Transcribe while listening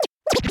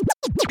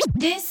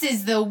This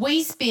is the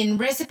We Spin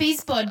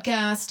Recipes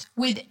podcast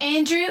with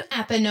Andrew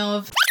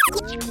Apanov.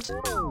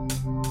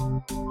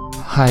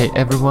 Hi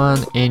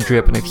everyone,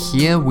 Andrew Apanov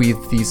here with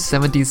the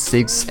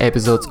 76th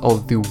episode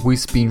of the We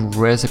Spin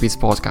Recipes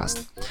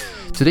podcast.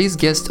 Today's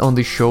guest on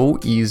the show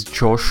is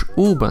Josh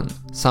Urban.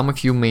 Some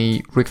of you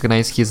may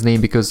recognize his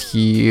name because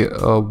he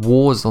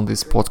was on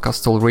this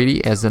podcast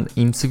already as an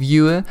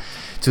interviewer.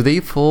 Today,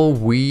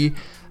 we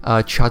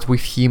chat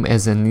with him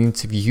as an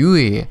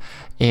interviewee,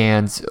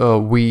 and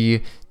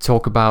we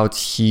talk about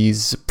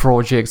his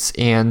projects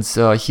and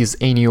his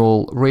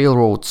annual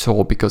railroad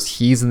tour because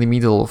he's in the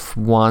middle of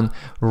one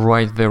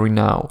right very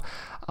now.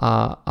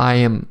 I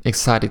am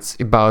excited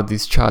about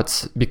this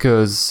chat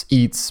because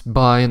it's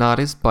by an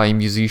artist, by a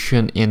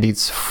musician, and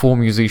it's for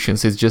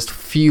musicians. It's just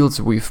filled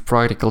with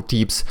practical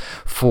tips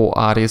for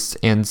artists,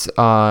 and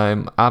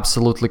I'm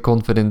absolutely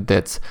confident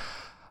that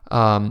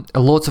a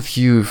lot of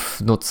you, if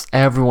not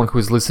everyone who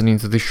is listening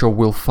to the show,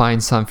 will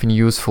find something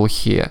useful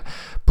here.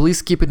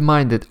 Please keep in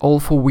mind that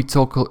although we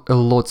talk a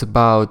lot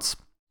about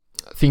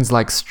things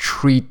like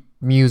street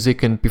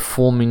music and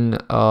performing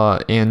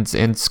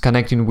and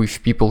connecting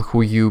with people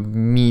who you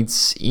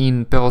meet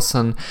in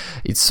person,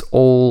 it's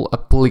all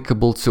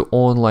applicable to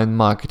online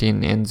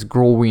marketing and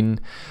growing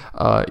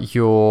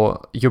your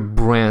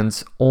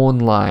brand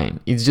online.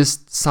 It's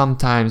just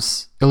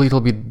sometimes a little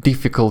bit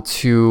difficult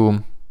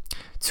to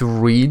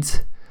read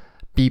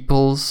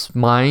people's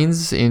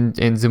minds and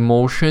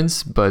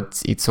emotions, but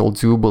it's all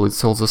doable.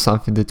 It's also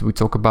something that we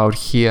talk about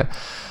here.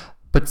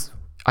 But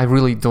I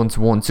really don't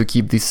want to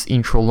keep this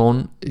intro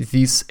long.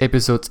 This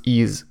episode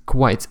is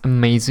quite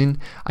amazing.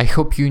 I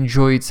hope you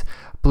enjoyed.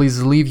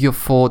 Please leave your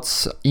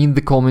thoughts in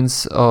the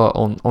comments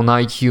on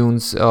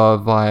iTunes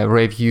via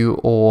review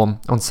or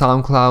on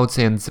SoundCloud,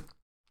 and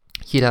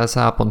hit us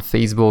up on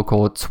Facebook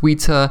or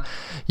Twitter.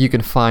 You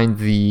can find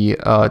the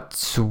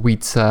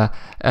Twitter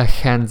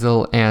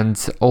handle and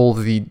all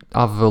the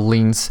other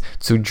links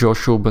to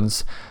Josh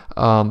Urban's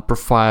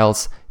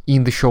profiles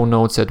in the show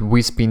notes at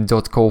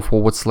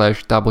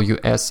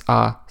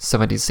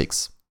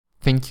wespin.co/WSR76.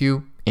 Thank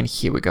you, and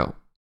here we go.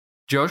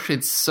 Josh,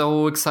 it's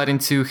so exciting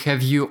to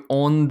have you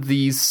on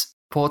this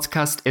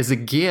podcast as a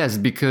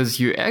guest because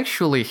you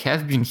actually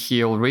have been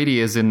here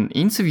already as an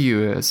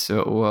interviewer.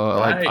 So,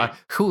 right.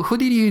 Who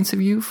did you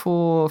interview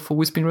for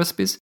We Spin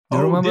Recipes? Do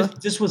you remember?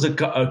 This was a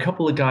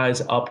couple of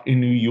guys up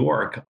in New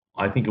York.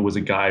 I think it was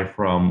a guy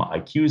from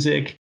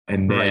iCusic.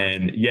 And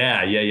then, right.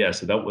 Yeah.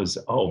 So that was,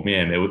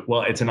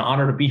 it's an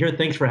honor to be here.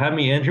 Thanks for having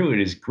me, Andrew. It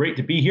is great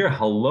to be here.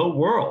 Hello,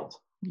 world.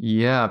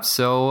 Yeah.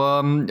 So,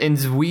 and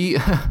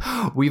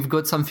we've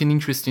got something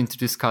interesting to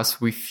discuss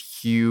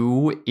with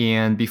you.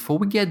 And before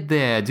we get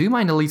there, do you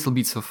mind a little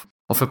bit of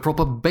a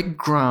proper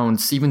background,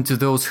 even to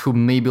those who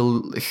maybe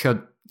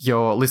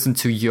listen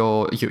to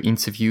your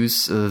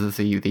interviews?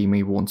 They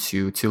may want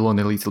to learn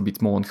a little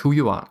bit more on who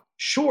you are.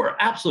 Sure,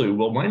 absolutely.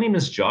 Well, my name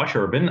is Josh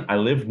Urban. I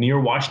live near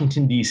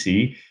Washington,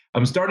 D.C.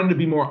 I'm starting to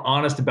be more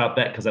honest about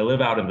that because I live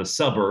out in the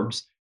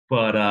suburbs.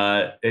 But,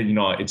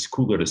 it's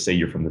cooler to say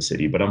you're from the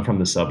city, but I'm from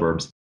the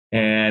suburbs.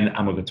 And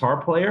I'm a guitar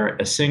player,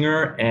 a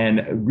singer,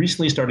 and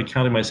recently started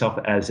counting myself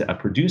as a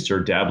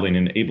producer, dabbling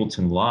in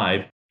Ableton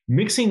Live,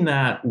 mixing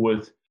that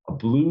with a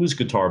blues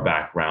guitar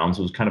background. So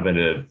it was kind of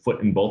a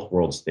foot in both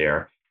worlds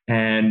there.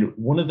 And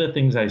one of the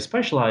things I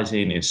specialize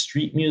in is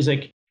street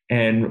music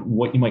and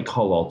what you might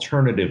call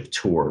alternative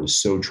tours.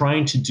 So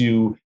trying to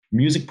do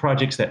music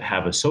projects that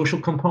have a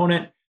social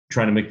component,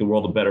 trying to make the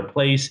world a better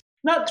place,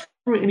 not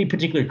through any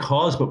particular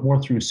cause, but more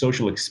through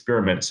social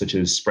experiments such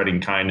as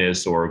spreading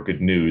kindness or good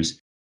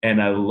news.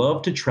 And I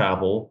love to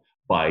travel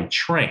by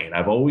train.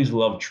 I've always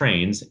loved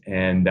trains,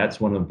 and that's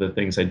one of the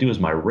things I do is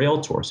my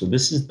rail tour. So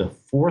this is the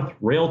fourth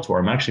rail tour.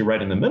 I'm actually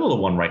right in the middle of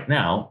one right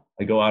now.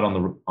 I go out on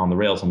the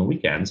rails on the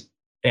weekends,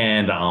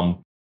 and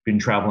been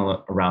traveling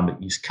around the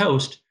East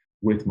Coast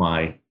with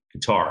my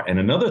guitar. And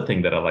another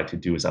thing that I like to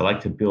do is I like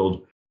to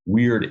build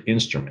weird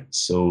instruments.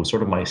 So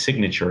sort of my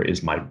signature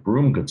is my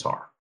broom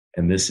guitar.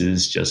 And this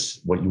is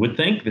just what you would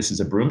think. This is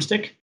a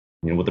broomstick,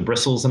 with the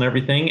bristles and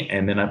everything.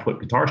 And then I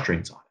put guitar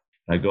strings on it.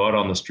 And I go out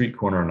on the street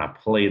corner and I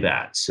play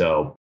that.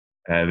 So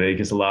it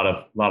gets a lot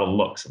of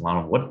looks, a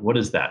lot of what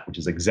is that, which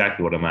is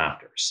exactly what I'm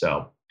after.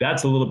 So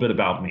that's a little bit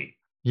about me.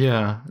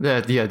 Yeah.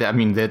 That's a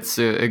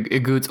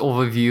good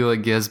overview, I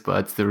guess,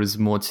 but there is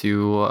more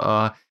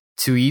to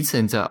it,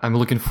 and I'm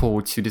looking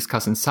forward to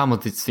discussing some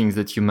of the things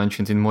that you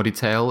mentioned in more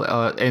detail,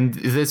 and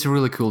that's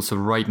really cool. So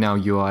right now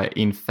you are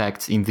in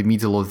fact in the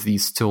middle of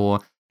this tour,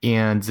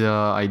 and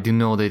I do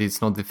know that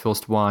it's not the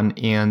first one,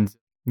 and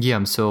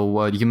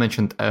so you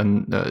mentioned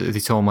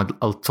the term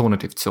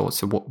alternative tour.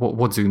 So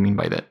what do you mean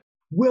by that?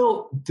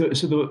 Well,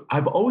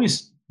 I've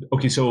always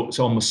so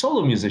I'm a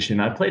solo musician.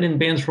 I played in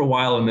bands for a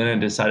while, and then I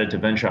decided to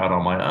venture out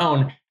on my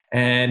own,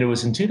 and it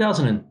was in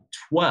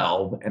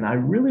 2012, and I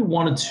really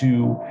wanted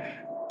to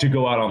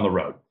go out on the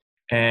road.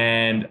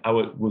 And I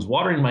was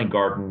watering my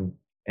garden,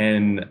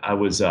 and I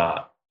was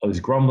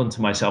grumbling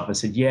to myself. I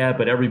said, yeah,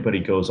 but everybody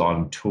goes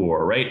on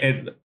tour, right?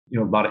 And,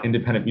 a lot of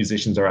independent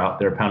musicians are out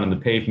there pounding the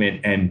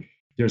pavement, and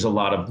there's a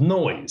lot of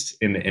noise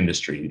in the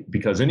industry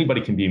because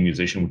anybody can be a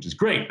musician, which is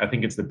great. I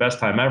think it's the best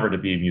time ever to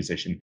be a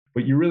musician,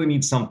 but you really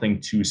need something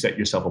to set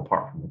yourself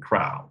apart from the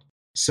crowd.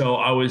 So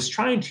I was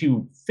trying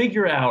to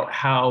figure out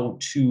how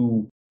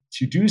to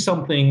do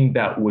something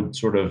that would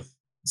sort of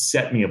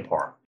set me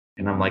apart.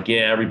 And I'm like,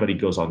 yeah, everybody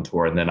goes on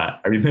tour. And then I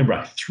remember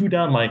I threw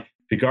down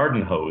the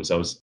garden hose. I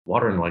was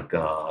watering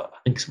I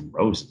think some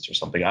roses or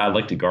something. I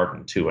like to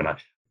garden too. And I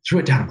threw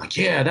it down. I'm like,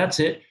 yeah, that's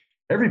it.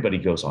 Everybody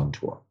goes on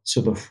tour.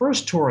 So the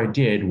first tour I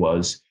did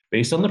was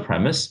based on the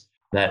premise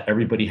that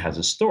everybody has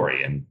a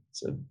story. And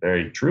it's a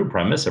very true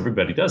premise.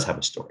 Everybody does have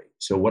a story.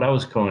 So what I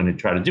was going to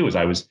try to do is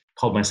I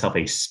called myself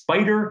a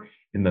spider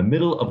in the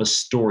middle of a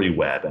story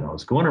web. And I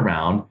was going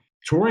around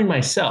touring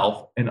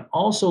myself and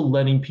also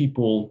letting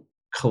people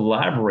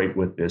collaborate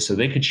with this so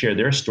they could share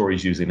their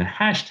stories using a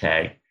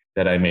hashtag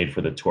that I made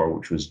for the tour,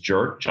 which was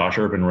JURT, Josh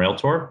Urban Rail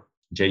Tour,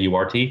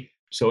 JURT.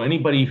 So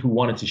anybody who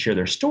wanted to share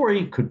their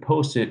story could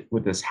post it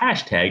with this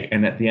hashtag.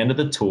 And at the end of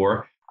the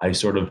tour, I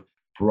sort of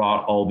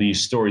brought all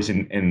these stories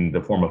in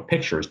the form of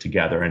pictures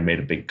together and made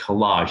a big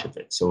collage of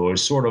it. So it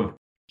sort of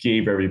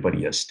gave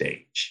everybody a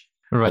stage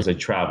as I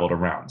traveled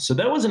around. So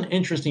that was an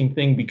interesting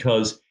thing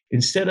because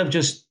instead of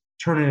just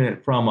turning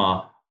it from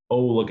oh,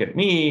 look at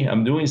me,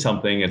 I'm doing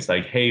something, it's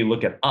like, hey,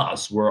 look at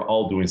us, we're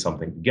all doing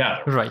something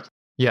together. Right.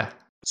 Yeah.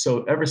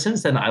 So ever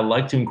since then, I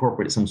like to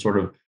incorporate some sort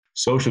of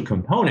social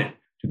component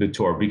to the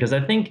tour because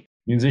I think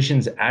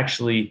musicians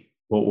actually,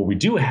 well, we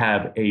do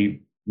have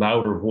a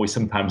louder voice,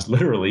 sometimes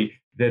literally,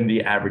 than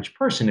the average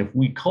person. If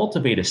we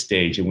cultivate a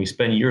stage and we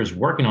spend years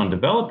working on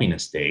developing a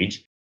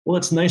stage, well,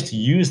 it's nice to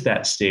use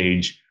that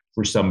stage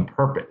for some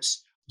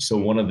purpose. So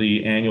one of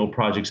the annual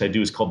projects I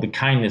do is called the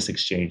Kindness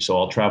Exchange. So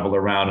I'll travel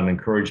around and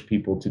encourage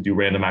people to do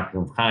random acts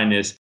of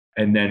kindness,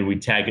 and then we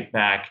tag it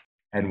back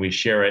and we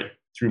share it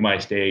through my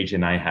stage.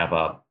 And I have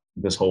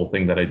this whole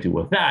thing that I do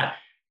with that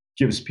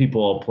gives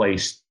people a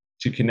place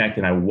to connect,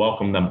 and I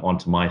welcome them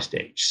onto my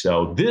stage.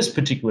 So this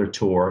particular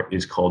tour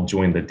is called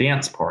Join the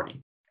Dance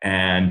Party.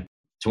 And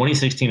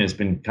 2016 has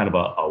been kind of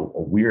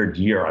a weird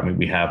year. I mean,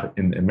 we have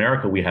in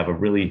America, we have a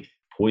really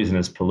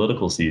poisonous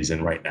political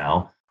season right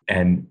now.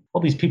 And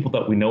all these people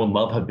that we know and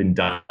love have been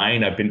dying.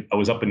 I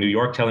was up in New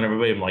York telling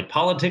everybody, I'm like,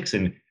 politics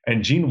and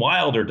Gene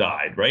Wilder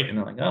died, right? And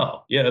they're like,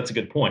 oh, yeah, that's a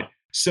good point.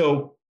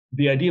 So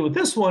the idea with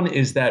this one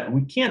is that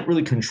we can't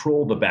really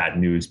control the bad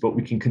news, but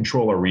we can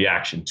control our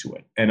reaction to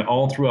it. And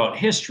all throughout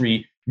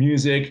history,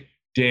 music,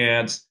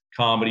 dance,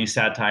 comedy,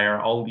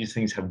 satire, all of these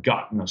things have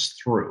gotten us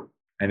through.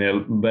 And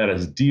it let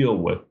us deal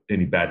with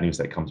any bad news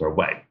that comes our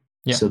way.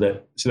 Yeah. So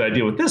the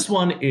idea with this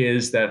one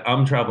is that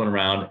I'm traveling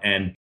around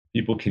and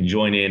people can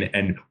join in,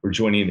 and we're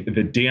joining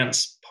the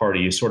dance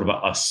party is sort of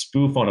a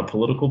spoof on a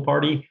political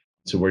party.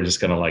 So we're just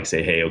going to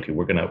say, hey, okay,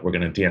 we're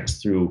going to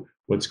dance through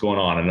what's going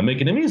on. And I'm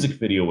making a music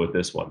video with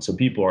this one. So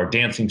people are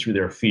dancing through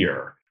their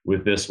fear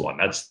with this one.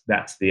 That's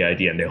the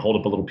idea. And they hold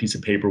up a little piece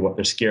of paper, what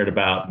they're scared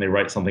about, and they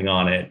write something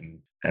on it,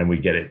 and we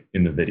get it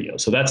in the video.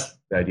 So that's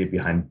the idea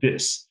behind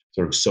this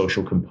sort of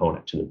social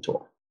component to the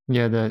tour.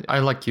 Yeah, I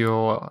like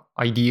your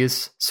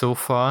ideas so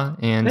far,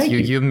 and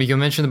you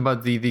mentioned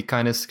about the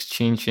Kindness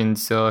Exchange, and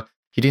so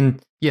you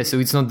didn't. Yeah, so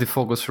it's not the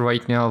focus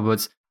right now,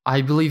 but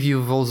I believe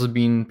you've also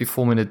been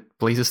performing at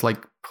places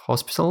like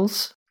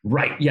hospitals.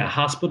 Right. Yeah,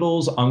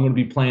 hospitals. I'm going to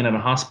be playing at a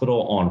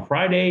hospital on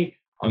Friday.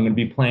 I'm going to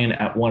be playing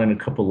at one in a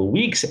couple of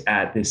weeks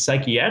at the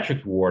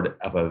psychiatric ward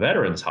of a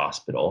veterans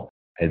hospital,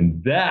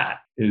 and that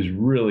is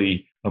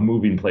really a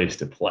moving place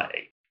to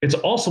play. It's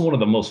also one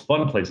of the most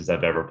fun places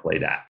I've ever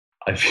played at.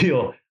 I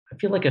feel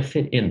like I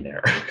fit in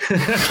there.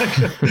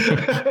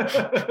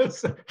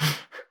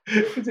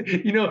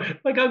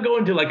 I'll go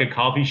into a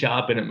coffee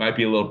shop and it might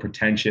be a little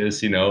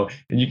pretentious, and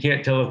you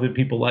can't tell if the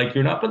people like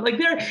you or not. But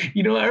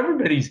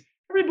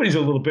everybody's a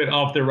little bit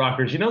off their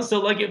rockers,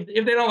 So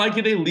if they don't like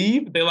you, they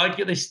leave. If they like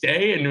you, they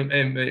stay,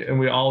 and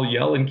we all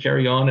yell and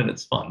carry on, and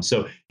it's fun.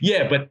 So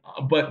yeah,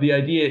 but the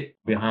idea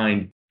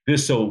behind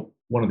this, so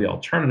one of the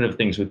alternative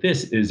things with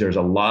this is there's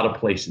a lot of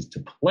places to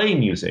play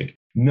music,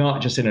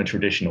 not just in a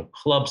traditional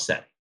club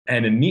setting.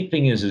 And the neat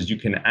thing is you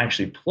can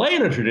actually play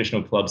in a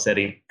traditional club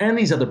setting and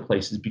these other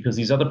places, because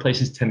these other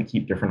places tend to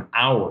keep different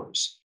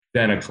hours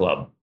than a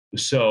club.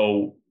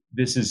 So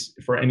this is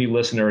for any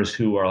listeners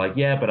who are like,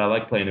 yeah, but I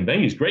like playing in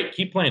venues. Great,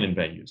 keep playing in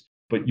venues.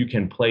 But you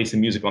can play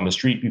some music on the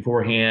street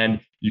beforehand.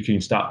 You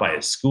can stop by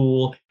a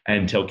school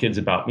and tell kids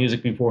about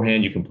music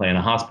beforehand. You can play in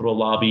a hospital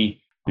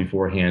lobby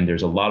beforehand.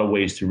 There's a lot of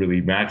ways to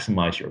really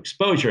maximize your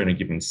exposure in a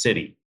given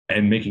city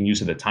and making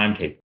use of the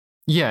timetable.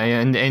 Yeah,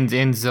 and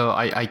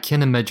I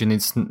can imagine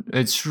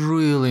it's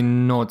really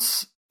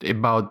not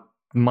about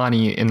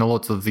money in a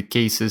lot of the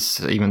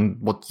cases, even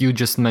what you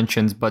just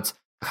mentioned. But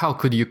how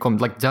could you come?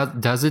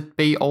 Does it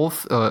pay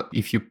off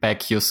if you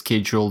pack your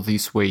schedule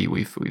this way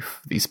with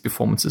these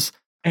performances?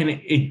 And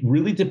it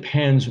really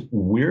depends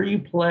where you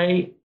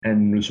play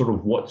and sort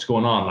of what's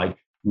going on.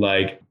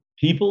 Like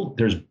people,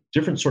 there's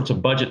different sorts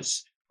of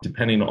budgets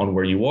depending on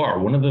where you are.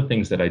 One of the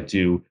things that I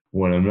do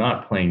when I'm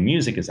not playing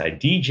music is I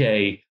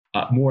DJ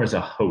more as a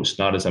host,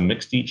 not as a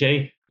mixed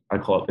DJ. I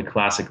call it the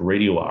classic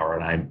radio hour.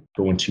 And I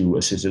go into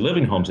assisted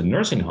living homes and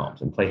nursing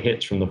homes and play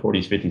hits from the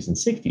 40s, 50s, and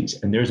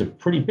 60s. And there's a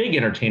pretty big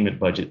entertainment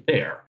budget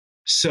there.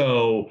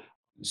 So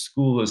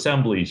school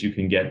assemblies, you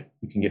can get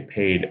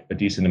paid a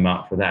decent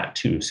amount for that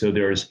too. So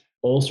there's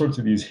all sorts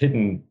of these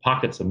hidden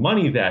pockets of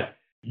money that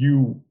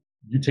you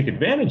take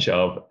advantage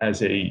of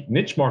as a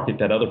niche market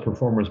that other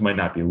performers might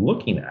not be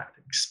looking at,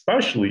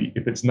 especially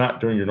if it's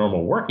not during your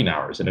normal working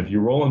hours. And if you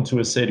roll into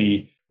a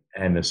city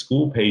and the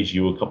school pays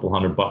you a couple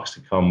 $100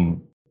 to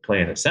come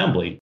play an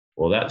assembly,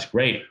 well, that's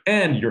great.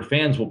 And your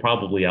fans will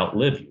probably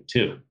outlive you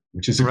too,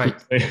 which is a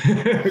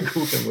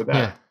cool thing with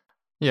that.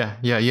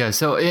 Yeah.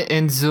 So,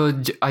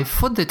 I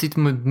thought that it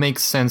would make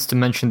sense to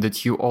mention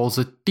that you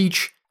also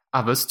teach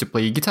others to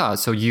play guitar.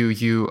 So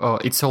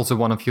it's also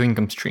one of your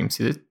income streams,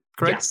 is it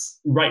correct? Yes,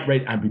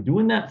 right. I've been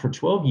doing that for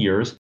 12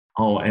 years.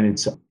 Oh, and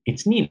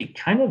it's neat.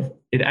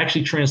 It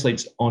actually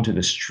translates onto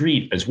the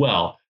street as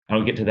well.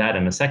 I'll get to that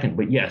in a second.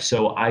 But yeah,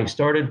 so I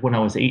started when I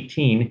was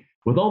 18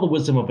 with all the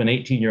wisdom of an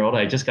 18-year-old.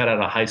 I just got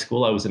out of high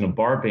school. I was in a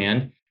bar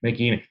band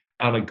making,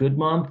 on a good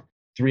month,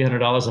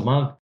 $300 a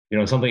month.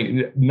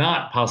 Something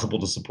not possible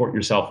to support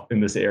yourself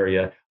in this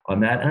area on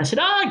that. And I said,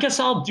 I guess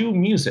I'll do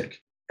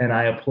music. And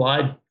I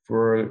applied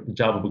for the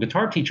job of a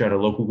guitar teacher at a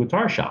local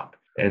guitar shop.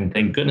 And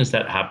thank goodness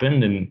that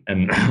happened.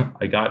 And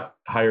I got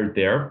hired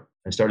there.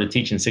 I started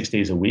teaching 6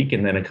 days a week.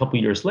 And then a couple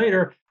of years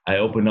later, I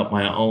opened up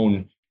my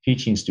own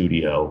teaching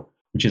studio,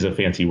 which is a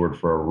fancy word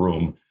for a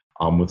room,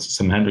 with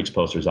some Hendrix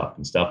posters up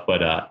and stuff.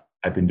 But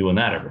I've been doing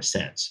that ever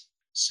since.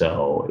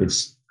 So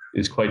it's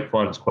quite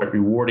fun. It's quite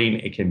rewarding.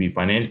 It can be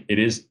it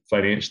is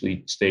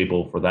financially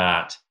stable for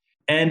that.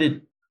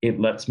 And it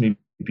lets me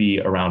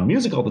be around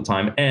music all the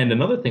time. And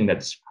another thing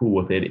that's cool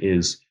with it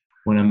is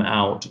when I'm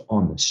out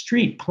on the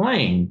street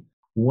playing,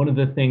 one of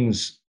the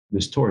things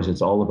this tour is,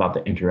 it's all about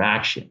the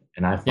interaction.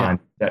 And I find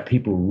that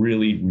people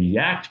really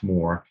react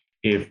more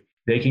if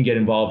they can get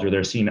involved or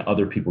they're seeing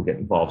other people get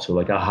involved. So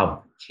like I'll have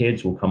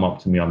kids will come up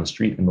to me on the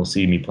street and they'll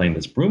see me playing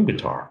this broom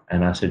guitar.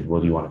 And I said,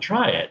 well, do you want to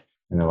try it?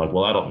 And they're like,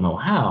 well, I don't know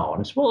how.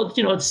 And I said, well,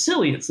 it's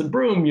silly. It's the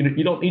broom.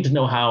 You don't need to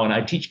know how. And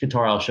I teach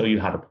guitar. I'll show you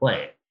how to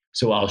play it.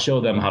 So I'll show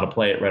them how to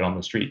play it right on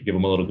the street, give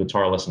them a little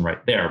guitar lesson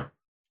right there.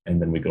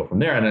 And then we go from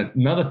there. And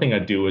another thing I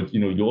do is,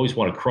 you always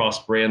want to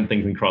cross-brand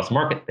things and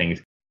cross-market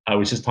things. I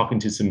was just talking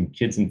to some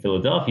kids in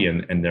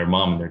Philadelphia and their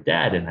mom and their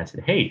dad. And I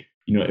said, hey,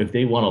 if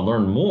they want to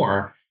learn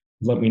more,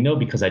 let me know,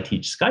 because I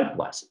teach Skype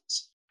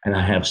lessons. And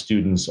I have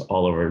students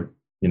all over,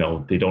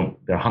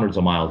 they're hundreds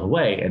of miles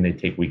away and they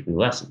take weekly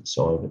lessons.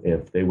 So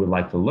if they would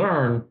like to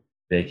learn,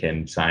 they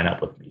can sign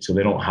up with me. So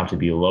they don't have to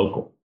be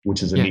local,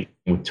 which is a neat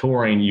thing. With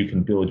touring, you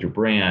can build your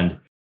brand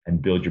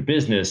and build your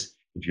business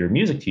if you're a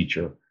music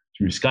teacher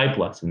through Skype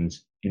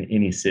lessons in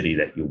any city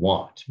that you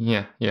want.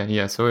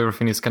 Yeah. So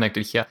everything is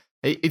connected here.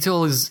 It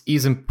always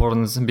is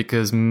important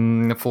because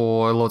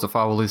for a lot of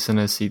our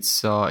listeners,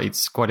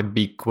 it's quite a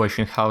big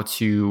question how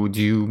to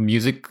do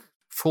music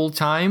full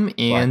time.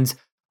 And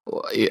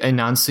an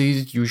answer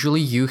is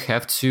usually you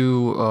have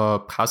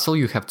to hustle.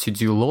 You have to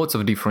do lots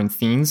of different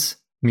things,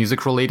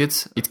 music related.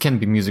 It can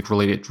be music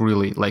related,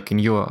 really, like in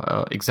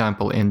your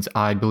example. And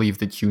I believe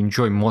that you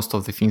enjoy most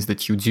of the things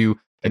that you do,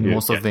 and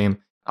most of them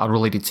are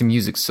related to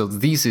music. So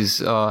this is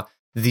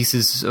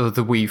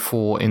the way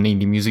for an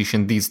indie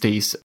musician these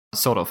days,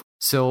 sort of.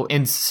 So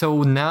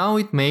now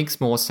it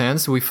makes more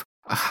sense with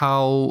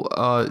how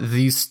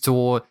this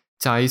store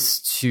ties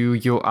to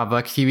your other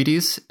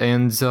activities.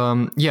 And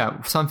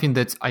something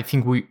that I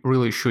think we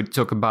really should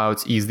talk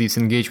about is this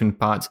engagement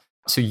part.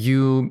 So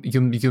you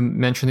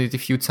mentioned it a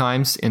few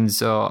times, and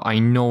I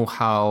know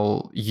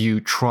how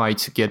you try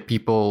to get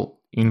people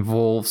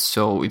involved.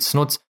 So it's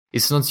not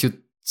your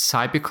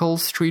typical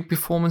street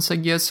performance, I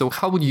guess. So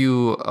how would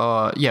you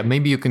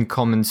maybe you can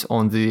comment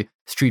on the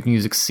street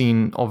music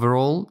scene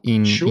overall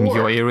in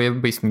your area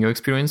based on your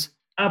experience?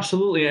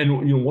 Absolutely.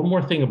 And one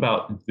more thing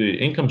about the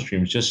income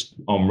streams, just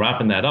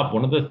wrapping that up,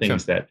 one of the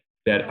things that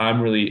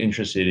I'm really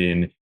interested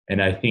in,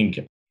 and I think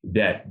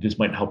that this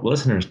might help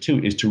listeners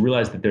too, is to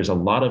realize that there's a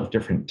lot of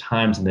different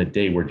times in the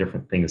day where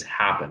different things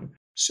happen.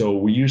 So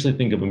we usually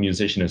think of a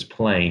musician as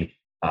playing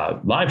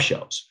live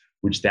shows,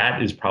 which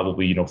that is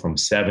probably, from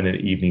 7 in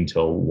the evening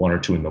till 1 or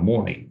 2 in the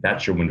morning.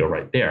 That's your window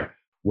right there.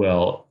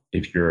 Well,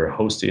 if you're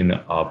hosting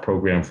a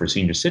program for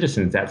senior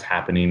citizens, that's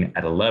happening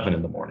at 11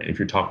 in the morning. If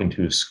you're talking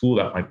to a school,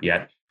 that might be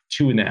at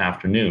 2 in the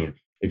afternoon.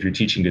 If you're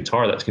teaching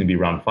guitar, that's going to be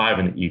around 5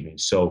 in the evening.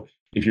 So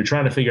if you're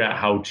trying to figure out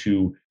how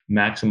to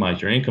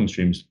maximize your income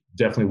streams,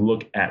 definitely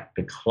look at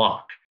the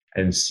clock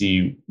and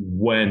see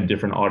when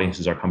different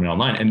audiences are coming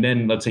online. And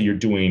then let's say you're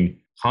doing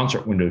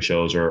concert window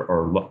shows or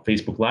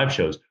Facebook Live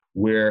shows.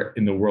 Where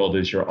in the world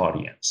is your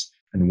audience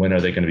and when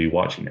are they going to be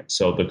watching it?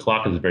 So the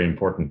clock is a very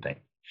important thing.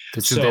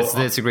 That's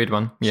a great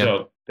one. Yeah.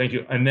 So thank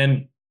you. And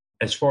then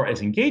as far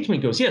as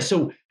engagement goes,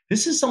 so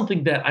this is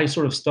something that I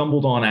sort of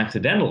stumbled on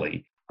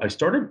accidentally. I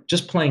started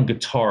just playing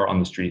guitar on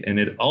the street, and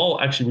it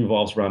all actually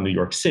revolves around New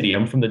York City.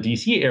 I'm from the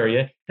DC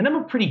area, and I'm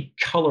a pretty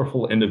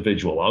colorful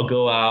individual. I'll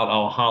go out,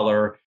 I'll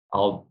holler,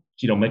 I'll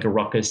make a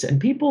ruckus,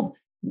 and people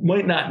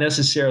might not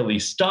necessarily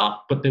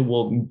stop, but they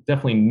will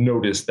definitely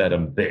notice that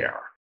I'm there.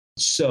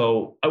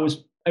 So I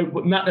was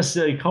not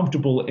necessarily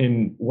comfortable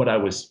in what I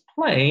was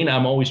playing.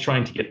 I'm always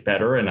trying to get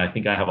better, and I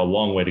think I have a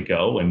long way to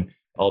go and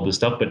all this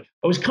stuff, but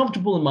I was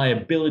comfortable in my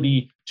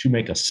ability to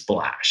make a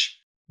splash.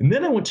 And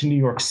then I went to New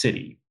York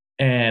City,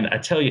 and I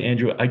tell you,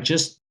 Andrew, I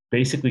just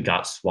basically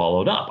got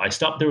swallowed up. I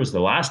stopped there. It was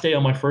the last day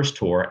on my first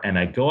tour, and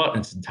I go out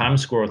into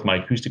Times Square with my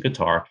acoustic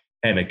guitar,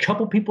 and a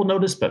couple people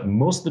noticed, but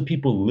most of the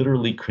people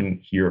literally couldn't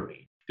hear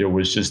me. There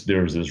was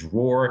this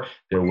roar.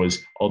 There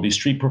was all these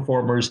street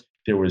performers.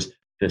 There was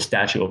the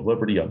Statue of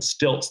Liberty on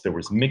stilts. There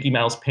was Mickey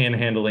Mouse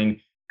panhandling.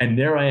 And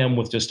there I am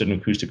with just an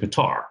acoustic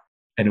guitar.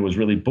 And it was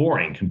really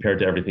boring compared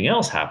to everything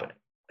else happening.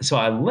 So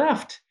I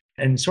left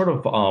and sort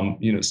of,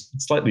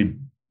 slightly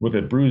with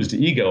a bruised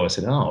ego, I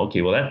said, oh,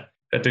 okay, well,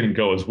 that didn't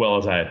go as well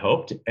as I had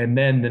hoped. And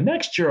then the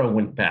next year I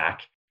went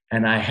back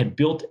and I had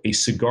built a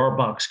cigar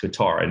box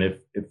guitar. And if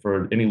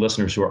for any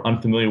listeners who are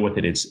unfamiliar with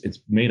it, it's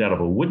made out of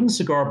a wooden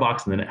cigar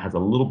box, and then it has a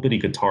little bitty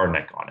guitar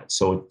neck on it.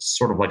 So it's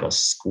sort of like a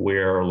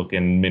square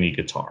looking mini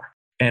guitar.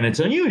 And it's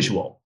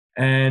unusual.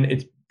 And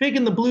it's big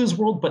in the blues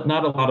world, but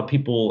not a lot of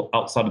people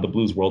outside of the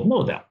blues world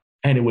know that.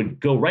 And it would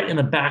go right in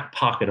the back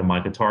pocket of my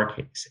guitar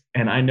case.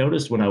 And I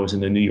noticed when I was in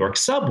the New York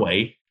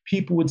subway,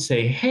 people would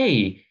say,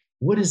 hey,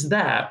 what is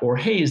that? Or,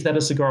 hey, is that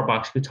a cigar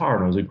box guitar?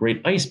 And it was a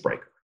great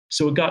icebreaker.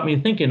 So it got me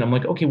thinking, I'm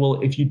like, okay,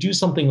 well, if you do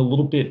something a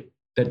little bit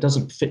that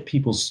doesn't fit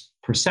people's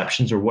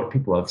perceptions or what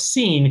people have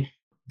seen,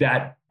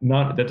 that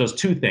does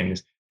two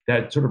things.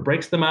 That sort of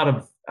breaks them out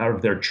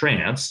of their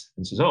trance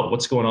and says, oh,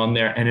 what's going on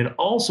there? And it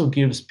also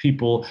gives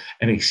people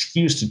an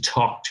excuse to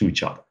talk to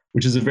each other,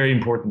 which is a very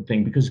important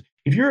thing, because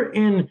if you're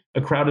in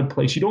a crowded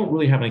place, you don't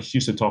really have an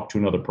excuse to talk to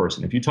another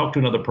person. If you talk to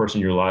another person,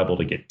 you're liable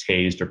to get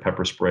tased or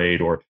pepper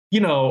sprayed, or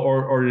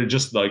or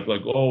just like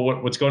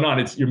oh, what's going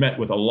on? You're met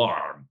with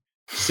alarm.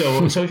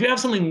 So if you have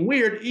something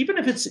weird, even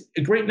if it's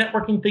a great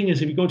networking thing,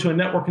 is if you go to a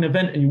networking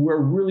event and you wear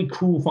a really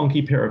cool,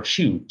 funky pair of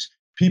shoes,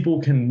 people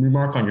can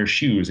remark on your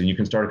shoes and you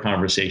can start a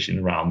conversation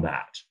around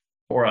that.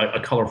 Or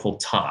a colorful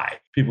tie.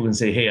 People can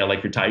say, hey, I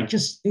like your tie.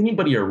 Just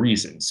anybody a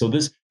reason. So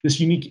this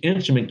unique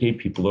instrument gave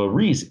people a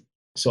reason.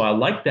 So I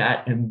liked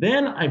that. And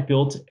then I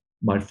built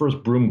my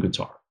first broom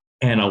guitar.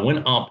 And I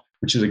went up,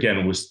 which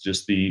was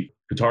just the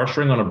guitar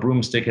string on a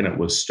broomstick, and it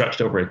was stretched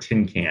over a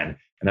tin can.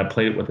 And I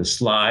played it with a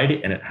slide,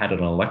 and it had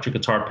an electric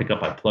guitar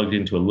pickup I plugged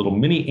into a little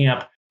mini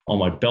amp on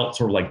my belt,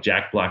 sort of like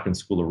Jack Black in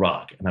School of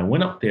Rock. And I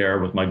went up there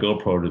with my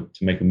GoPro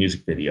to make a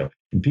music video,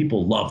 and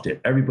people loved it.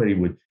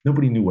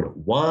 Nobody knew what it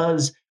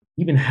was.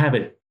 Even have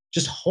it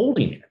just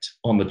holding it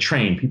on the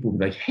train. People would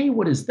be like, hey,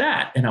 what is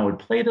that? And I would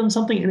play them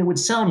something, and it would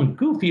sound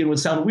goofy, it would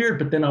sound weird,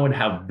 but then I would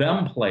have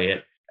them play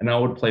it, and I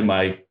would play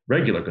my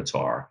regular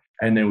guitar,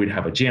 and then we'd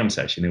have a jam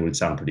session. It would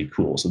sound pretty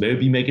cool. So they would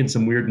be making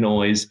some weird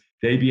noise.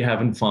 They'd be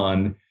having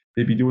fun.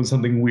 They'd be doing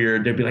something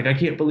weird. They'd be like, I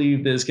can't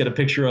believe this, get a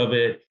picture of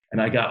it.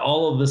 And I got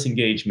all of this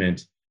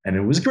engagement, and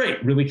it was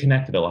great, really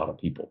connected a lot of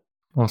people.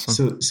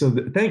 Awesome.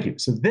 Thank you.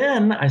 So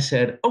then I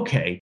said,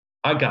 okay,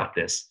 I got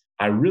this.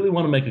 I really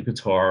want to make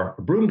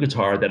a broom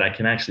guitar that I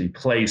can actually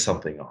play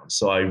something on.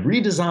 So I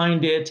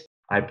redesigned it.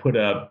 I put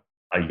a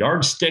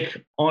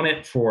yardstick on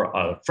it for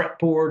a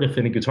fretboard, if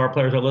any guitar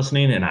players are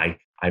listening. And I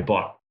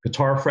bought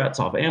guitar frets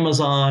off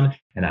Amazon,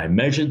 and I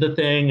measured the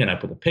thing, and I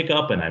put the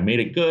pickup, and I made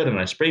it good, and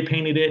I spray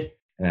painted it.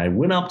 And I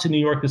went up to New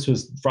York. This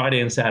was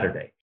Friday and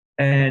Saturday.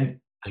 And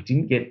I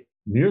didn't get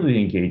nearly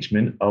the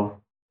engagement of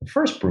the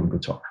first broom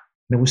guitar.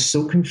 And I was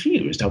so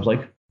confused. I was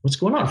like, what's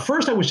going on?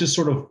 First, I was just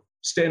sort of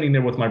standing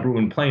there with my broom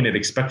and playing it,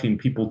 expecting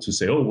people to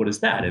say, oh, what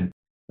is that? And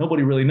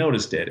nobody really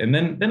noticed it. And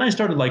then I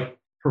started like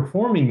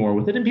performing more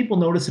with it, and people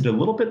noticed it a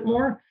little bit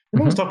more.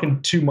 And I was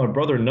talking to my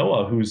brother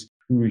Noah, who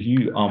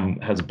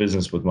has a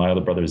business with my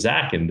other brother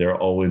Zach, and they're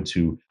all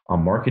into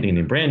marketing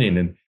and branding.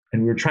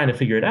 And we were trying to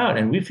figure it out.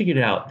 And we figured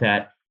out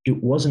that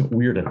it wasn't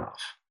weird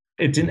enough.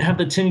 It didn't have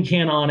the tin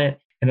can on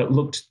it, and it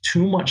looked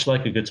too much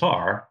like a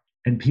guitar,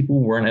 and people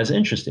weren't as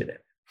interested in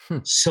it.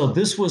 So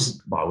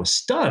I was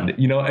stunned,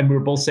 and we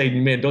were both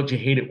saying, man, don't you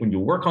hate it when you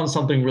work on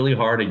something really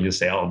hard and you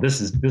say, oh, this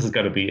is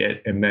going to be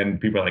it. And then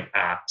people are like,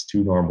 it's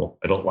too normal.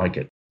 I don't like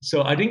it.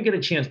 So I didn't get a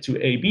chance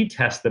to A/B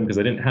test them because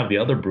I didn't have the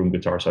other broom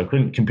guitar. So I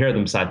couldn't compare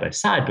them side by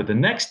side. But the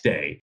next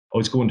day I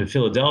was going to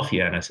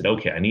Philadelphia, and I said,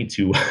 okay, I need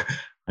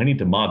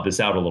to mod this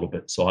out a little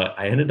bit. So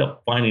I ended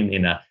up finding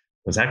in a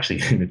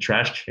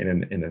trash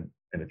can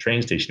in a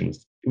train station.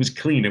 It was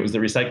clean. It was the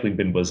recycling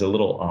bin, was a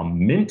little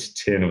mint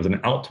tin. It was an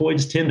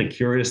Altoids tin, the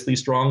curiously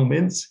strong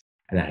mints.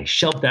 And I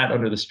shoved that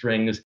under the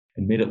strings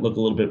and made it look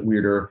a little bit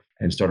weirder,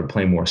 and started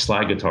playing more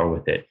slide guitar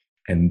with it.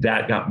 And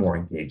that got more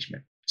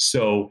engagement.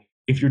 So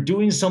if you're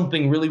doing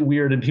something really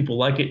weird and people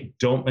like it,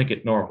 don't make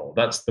it normal.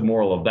 That's the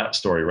moral of that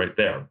story right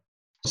there.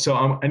 So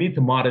I need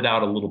to mod it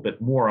out a little bit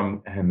more.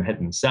 I'm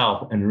heading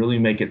south and really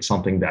make it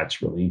something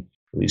that's really,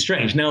 really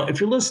strange. Now, if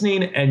you're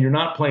listening and you're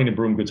not playing a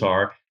broom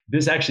guitar,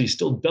 this actually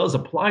still does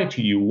apply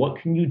to you. What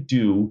can you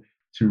do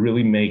to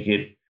really make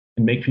it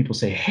and make people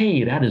say,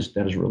 hey, that is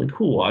really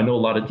cool? I know a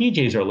lot of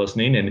DJs are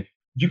listening, and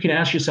you can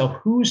ask yourself,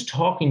 who's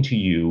talking to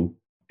you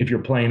if you're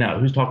playing out?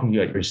 Who's talking to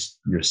you at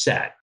your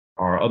set?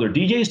 Are other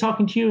DJs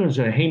talking to you and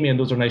saying, hey, man,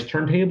 those are nice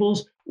turntables?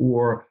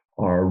 Or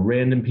are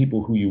random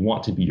people who you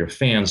want to be your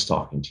fans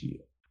talking to you?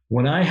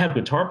 When I have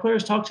guitar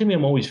players talk to me,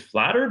 I'm always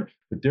flattered,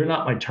 but they're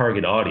not my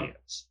target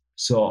audience.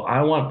 So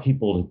I want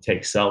people to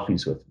take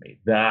selfies with me.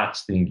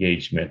 That's the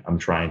engagement I'm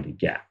trying to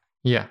get.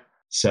 Yeah.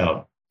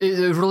 So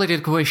a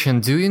related question.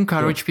 Do you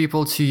encourage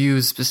people to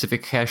use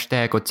specific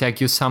hashtag or tag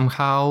you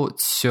somehow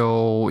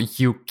so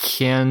you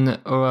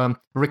can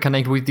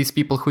reconnect with these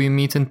people who you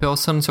meet in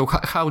person? So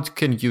how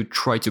can you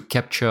try to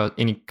capture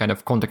any kind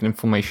of contact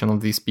information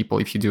of these people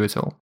if you do it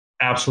all?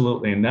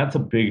 Absolutely. And that's a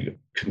big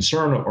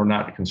concern, or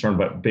not a concern,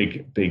 but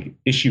big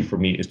issue for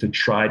me, is to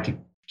try to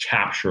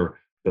capture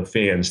the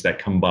fans that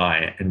come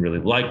by and really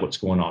like what's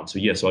going on. So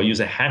so I'll use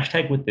a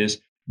hashtag with this,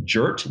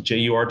 JURT,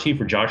 J-U-R-T,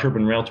 for Josh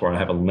Urban Rail Tour. I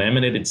have a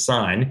laminated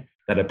sign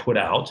that I put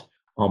out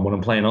when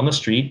I'm playing on the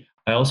street.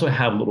 I also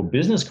have little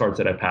business cards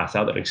that I pass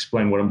out that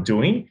explain what I'm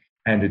doing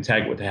and to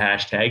tag it with the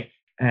hashtag.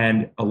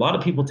 And a lot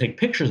of people take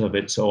pictures of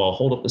it. So I'll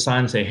hold up the sign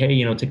and say,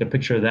 hey, take a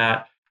picture of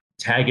that,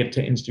 tag it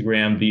to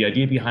Instagram. The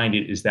idea behind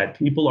it is that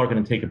people are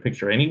going to take a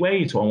picture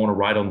anyway. So I want to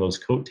ride on those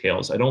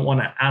coattails. I don't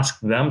want to ask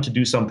them to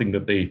do something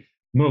that they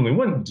normally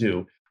wouldn't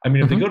do. I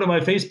mean, if they go to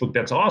my Facebook,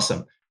 that's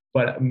awesome.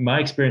 But my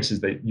experience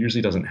is that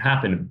usually doesn't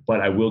happen,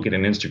 but I will get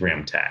an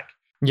Instagram tag.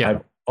 Yeah.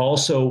 I've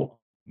also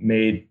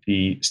made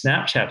the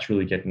Snapchat's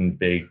really getting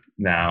big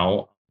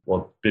now.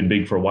 Well, it's been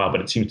big for a while,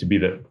 but it seems to be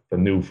the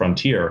new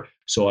frontier.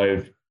 So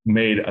I've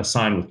made a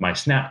sign with my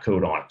Snap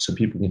code on it so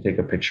people can take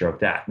a picture of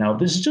that. Now,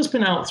 this has just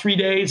been out 3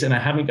 days and I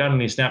haven't gotten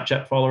any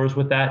Snapchat followers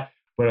with that,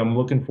 but I'm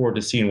looking forward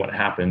to seeing what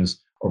happens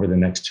over the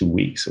next 2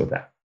 weeks with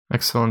that.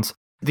 Excellent.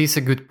 This is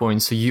a good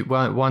point. So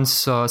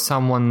once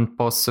someone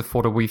posts a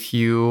photo with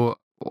you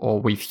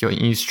or with your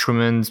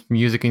instrument,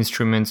 music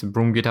instruments,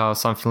 broom guitar,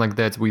 something like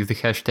that, with the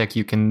hashtag,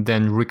 you can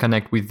then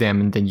reconnect with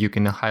them and then you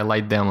can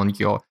highlight them on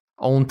your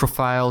own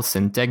profiles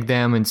and tag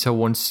them and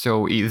so on.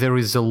 So there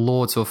is a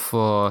lot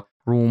of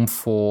room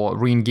for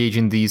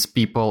re-engaging these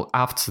people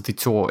after the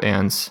tour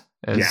ends,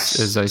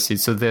 as I see.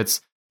 So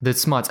that's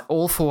smart.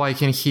 Also, I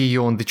can hear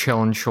you on the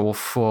challenge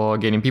of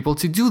getting people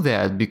to do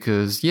that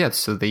because,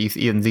 so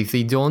if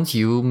they don't,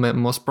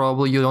 most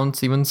probably you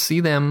don't even see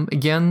them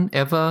again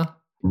ever.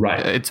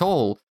 Right. At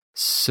all.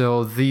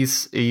 So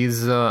this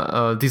is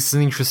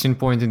an interesting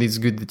point, and it's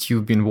good that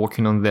you've been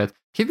working on that.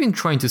 Have you been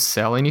trying to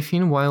sell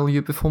anything while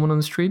you're performing on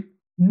the street?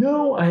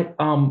 No, I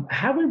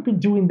haven't been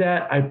doing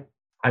that.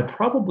 I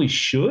probably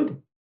should.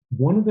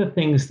 One of the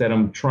things that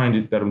I'm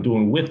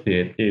doing with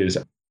it is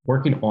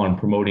working on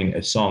promoting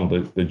a song,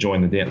 the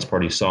Join the Dance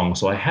Party song.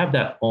 So I have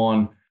that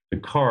on the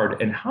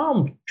card, and how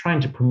I'm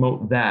trying to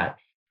promote that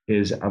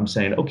is I'm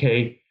saying,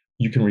 okay,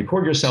 you can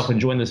record yourself and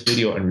join this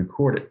video and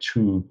record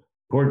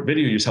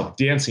video yourself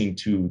dancing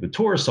to the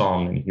tour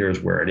song, and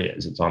here's where it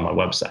is. It's on my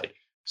website.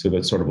 So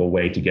that's sort of a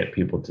way to get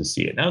people to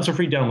see it. Now it's a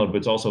free download, but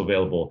it's also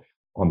available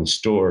on the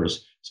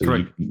stores,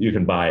 so you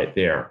can buy it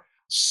there.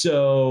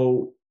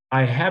 So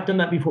I have done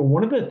that before.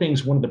 One of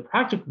the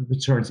practical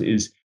concerns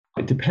is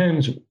it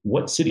depends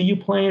what city you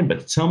play in,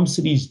 but some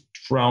cities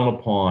frown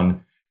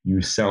upon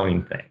you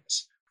selling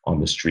things on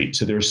the street.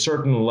 So there are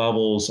certain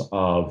levels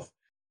of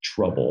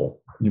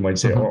trouble, you might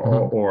say,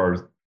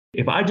 or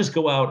if I just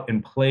go out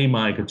and play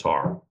my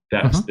guitar,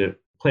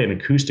 play an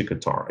acoustic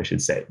guitar, I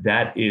should say,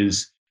 that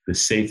is the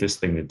safest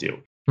thing to do.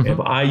 If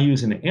I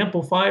use an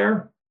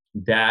amplifier,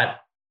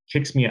 that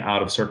kicks me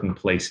out of certain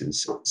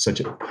places, such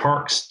as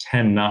parks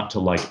tend not to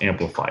like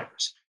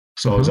amplifiers.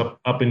 So I was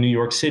up in New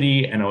York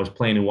City and I was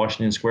playing in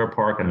Washington Square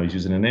Park and I was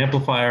using an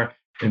amplifier,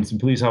 and some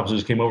police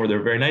officers came over. They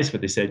were very nice, but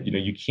they said,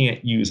 you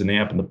can't use an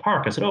amp in the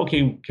park. I said,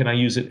 okay, can I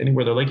use it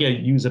anywhere? They're like, yeah,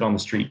 use it on the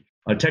street.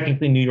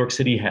 Technically, New York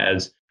City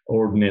has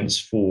ordinance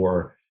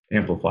for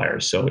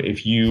amplifiers. So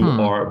if you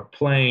are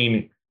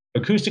playing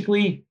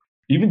acoustically,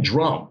 even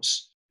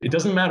drums, it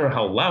doesn't matter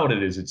how loud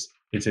it is. It's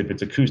if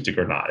it's acoustic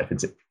or not,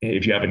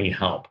 if you have any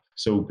help.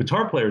 So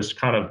guitar players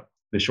kind of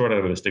the short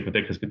end of the stick with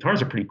it, because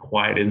guitar's a pretty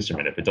quiet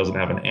instrument if it doesn't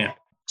have an amp.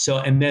 So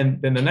and then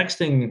the next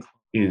thing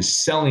is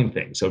selling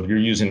things. So if you're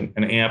using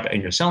an amp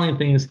and you're selling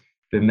things,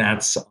 then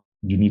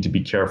you need to be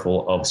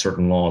careful of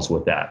certain laws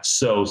with that.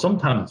 So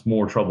sometimes it's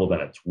more trouble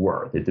than it's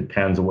worth. It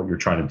depends on what you're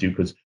trying to do,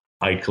 because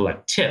I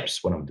collect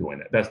tips when I'm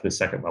doing it. That's the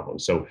second level.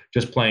 So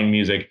just playing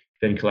music,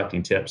 then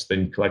collecting tips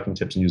and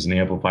using the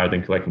amplifier,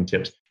 then collecting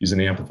tips, using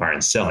the amplifier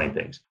and selling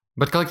things.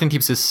 But collecting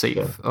tips is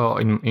safe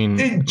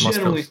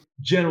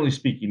generally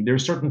speaking.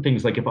 There's certain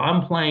things, like if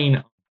I'm playing,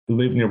 I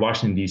live near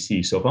Washington,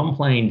 D.C., so if I'm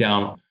playing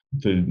down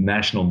the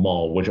National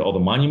Mall, which all the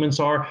monuments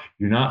are,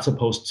 you're not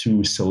supposed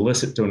to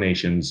solicit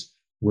donations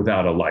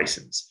without a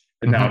license.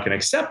 And now I can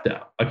accept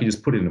that. I can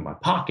just put it in my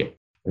pocket.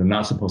 I'm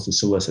not supposed to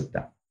solicit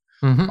that.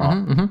 But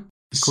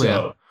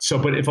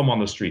if I'm on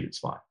the street, it's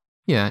fine.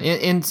 Yeah,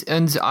 and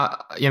I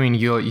mean,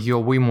 you're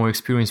way more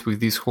experienced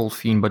with this whole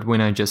thing. But when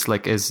I just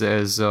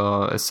as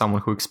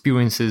someone who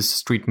experiences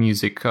street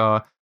music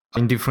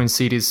in different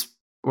cities,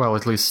 well,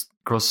 at least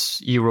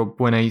across Europe,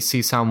 when I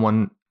see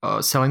someone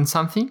selling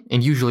something,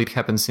 and usually it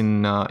happens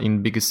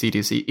in bigger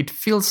cities. It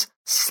feels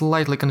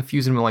slightly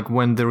confusing, like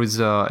when there is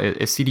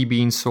a CD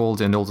being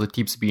sold and all the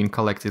tips being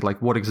collected,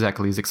 like what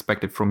exactly is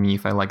expected from me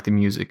if I like the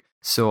music.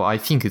 So I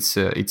think it's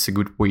a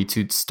good way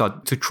to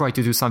start to try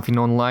to do something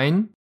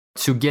online,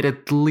 to get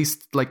at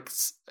least a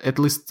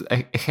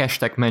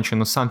hashtag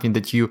mention or something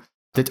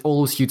that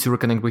allows you to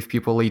reconnect with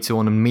people later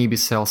on and maybe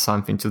sell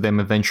something to them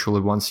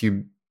eventually once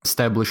you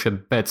establish a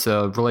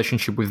better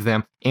relationship with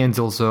them, and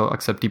also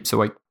accept tips.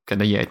 So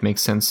it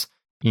makes sense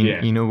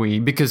in a way,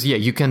 because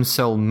you can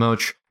sell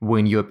merch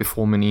when you're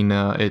performing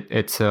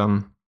at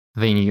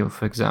venue,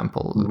 for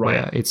example,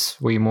 where it's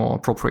way more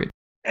appropriate.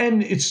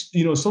 And it's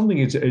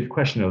it's a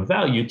question of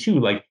value too.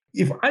 Like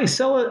if I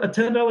sell a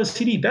 $10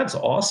 CD, that's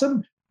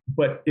awesome.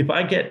 But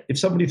if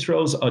somebody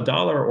throws $1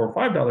 or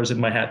 $5 in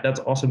my hat, that's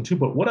awesome too.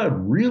 But what I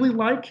really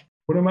like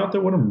when I'm out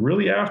there, what I'm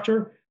really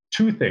after,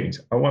 two things.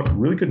 I want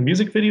really good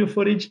music video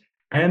footage,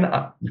 and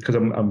because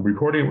I'm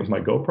recording it with my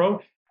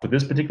GoPro for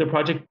this particular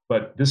project,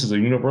 but this is a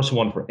universal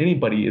one for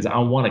anybody, is I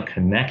want a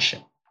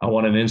connection. I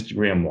want an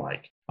Instagram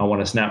like. I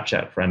want a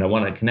Snapchat friend. I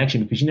want a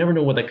connection, because you never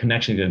know what that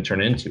connection is going to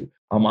turn into.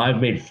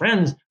 I've made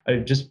friends. I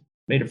just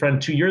made a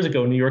friend 2 years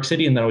ago in New York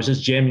City, and then I was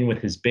just jamming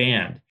with his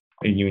band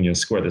in Union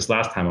Square this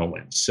last time I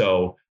went.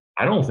 So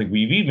I don't think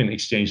we've even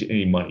exchanged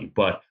any money,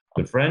 but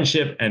the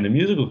friendship and the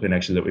musical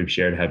connections that we've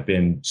shared have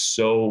been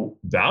so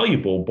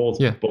valuable,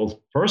 both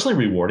personally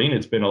rewarding.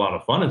 It's been a lot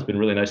of fun. It's been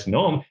really nice to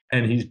know him.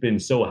 And he's been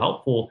so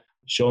helpful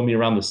showing me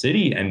around the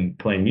city and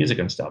playing music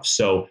and stuff.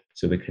 So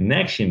the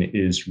connection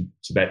is,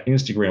 so that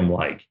Instagram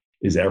like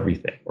is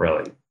everything,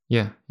 really.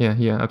 Yeah,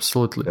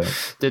 absolutely. Yeah.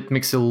 That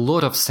makes a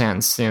lot of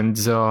sense,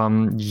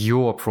 and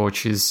your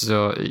approach is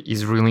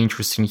really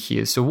interesting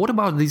here. So what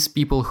about these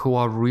people who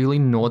are really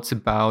not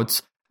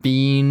about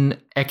being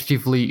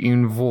actively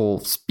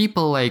involved?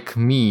 People like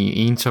me,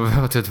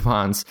 introverted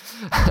ones,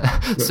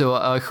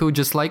 so who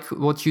just like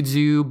what you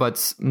do,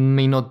 but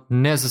may not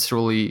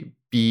necessarily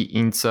be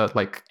into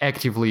like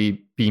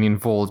actively being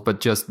involved, but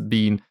just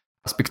being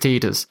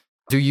spectators.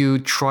 Do you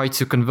try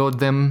to convert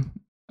them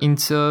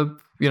into,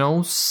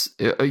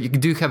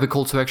 do you have a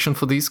call to action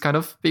for these kind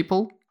of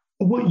people?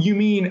 What you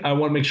mean? I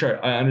want to make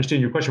sure I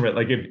understand your question, right?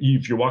 Like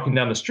if you're walking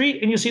down the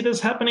street and you see this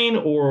happening,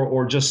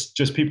 or just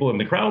people in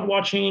the crowd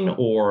watching,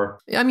 or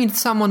I mean,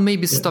 someone may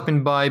be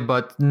stopping by,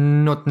 but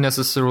not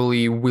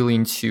necessarily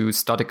willing to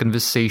start a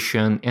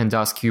conversation and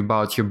ask you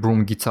about your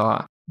Broom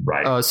guitar.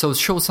 Right. So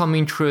show some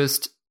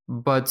interest,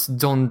 but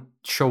don't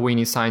show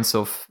any signs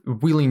of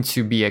willing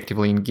to be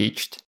actively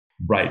engaged.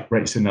 Right.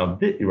 So now,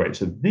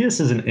 So this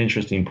is an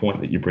interesting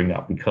point that you bring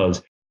up,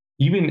 because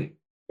even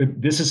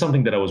this is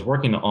something that I was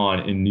working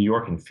on in New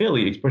York and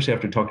Philly, especially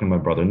after talking to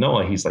my brother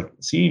Noah. He's like,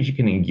 see if you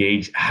can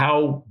engage.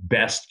 How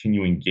best can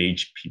you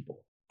engage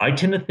people? I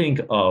tend to think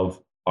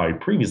I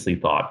previously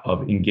thought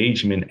of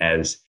engagement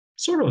as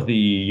sort of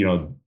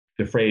the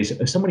phrase,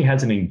 if somebody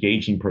has an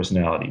engaging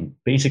personality,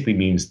 basically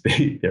means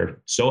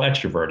they're so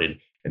extroverted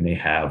and they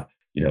have,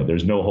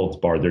 there's no holds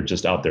barred. They're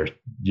just out there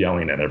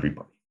yelling at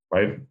everybody,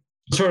 right?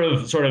 Sort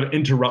of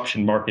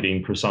interruption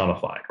marketing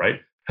personified, right?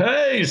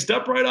 Hey,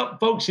 step right up,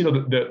 folks.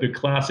 The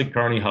classic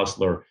Carney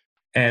hustler.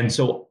 And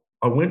so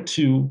I went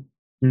to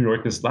New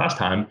York this last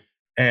time,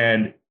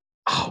 and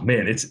oh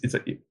man, it's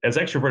as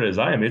extroverted as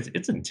I am,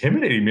 it's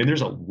intimidating, man.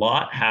 There's a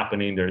lot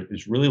happening.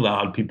 It's really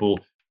loud. People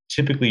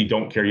typically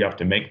don't care. You have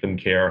to make them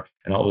care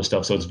and all this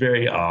stuff. So it's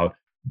very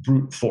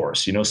brute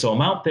force, So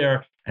I'm out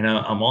there and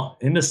I'm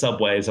in the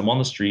subways, I'm on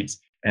the streets,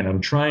 and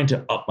I'm trying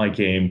to up my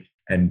game.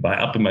 And by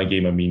upping my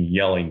game, I mean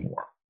yelling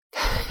more.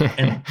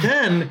 And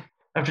then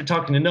after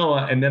talking to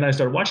Noah, and then I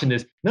started watching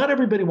this, not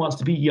everybody wants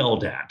to be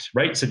yelled at,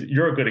 right? So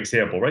you're a good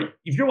example, right?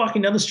 If you're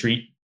walking down the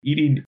street,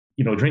 eating,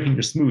 drinking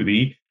your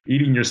smoothie,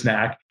 eating your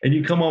snack, and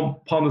you come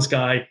upon this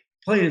guy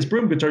playing his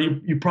broom guitar,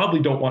 you probably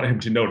don't want him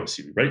to notice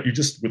you, right? You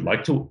just would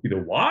like to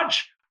either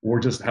watch or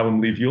just have him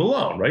leave you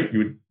alone, right?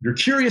 You're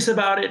curious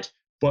about it,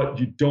 but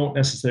you don't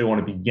necessarily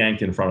want to be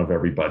yanked in front of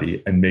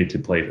everybody and made to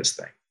play this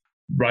thing.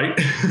 Right?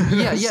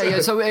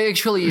 Yeah. So I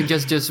actually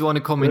just want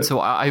to comment. So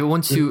I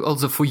want to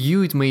also, for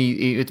you, it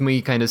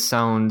may kind of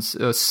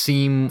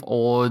seem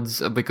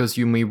odd, because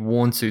you may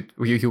want to,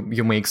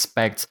 you may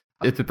expect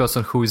the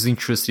person who is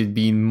interested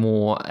being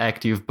more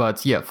active.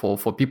 But yeah, for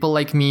people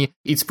like me,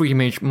 it's pretty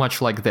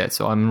much like that.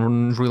 So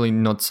I'm really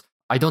not.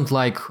 I don't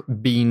like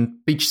being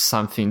pitched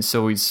something,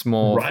 so it's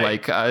more of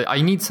like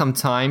I need some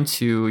time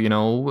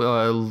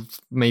to,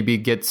 maybe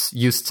get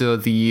used to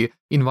the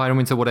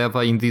environment or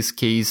whatever. In this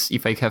case,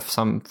 if I have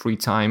some free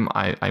time,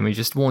 I may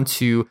just want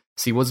to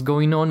see what's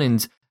going on,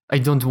 and I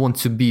don't want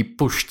to be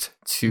pushed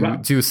to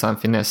do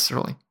something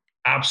necessarily.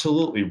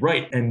 Absolutely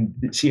right. And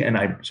see,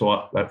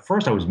 so at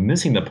first I was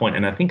missing the point,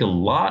 and I think a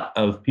lot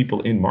of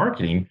people in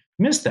marketing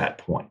miss that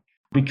point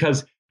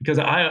because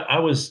I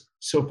was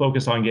so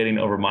focused on getting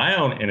over my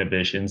own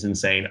inhibitions and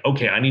saying,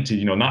 okay, I need to,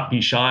 not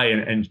be shy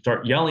and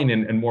start yelling,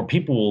 and more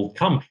people will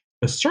come.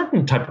 A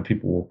certain type of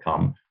people will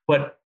come,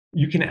 but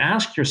you can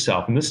ask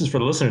yourself, and this is for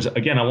the listeners,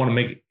 again, I want to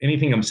make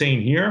anything I'm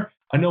saying here,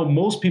 I know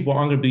most people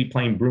aren't going to be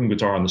playing broom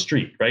guitar on the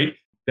street, right?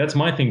 that's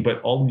my thing.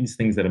 But all of these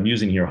things that I'm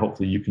using here,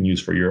 hopefully you can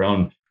use for your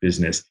own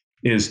business,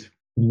 is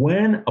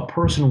when a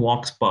person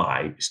walks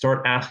by,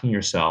 start asking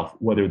yourself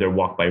whether they're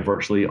walked by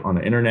virtually on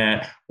the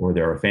internet, or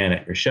they're a fan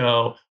at your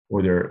show,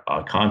 or they're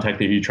a contact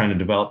that you're trying to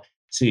develop.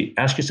 See,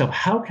 ask yourself,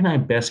 how can I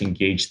best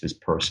engage this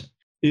person?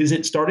 Is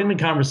it starting a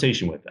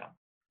conversation with them?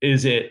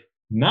 Is it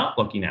not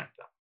looking at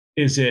them?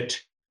 Is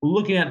it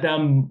looking at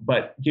them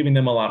but giving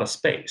them a lot of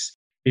space?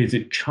 Is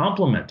it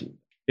complimenting?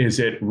 Is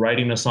it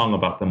writing a song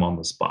about them on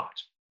the spot?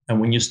 And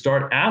when you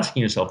start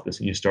asking yourself this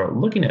and you start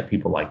looking at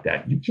people like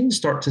that, you can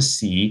start to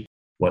see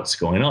what's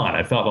going on.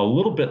 I felt a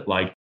little bit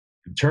like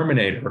the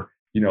Terminator,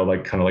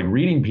 like kind of like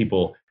reading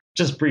people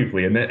just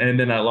briefly, and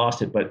then I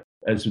lost it. But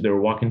as they were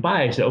walking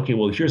by, I said, okay,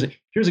 well, here's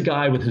a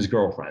guy with his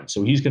girlfriend.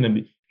 So he's going to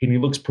be, and he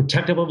looks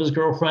protective of his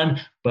girlfriend,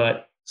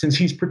 but since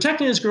he's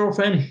protecting his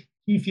girlfriend,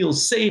 he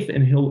feels safe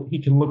and he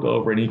can look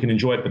over and he can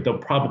enjoy it, but they'll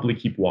probably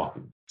keep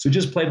walking. So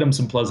just play them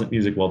some pleasant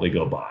music while they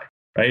go by,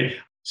 right?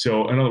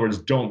 So in other words,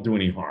 don't do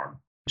any harm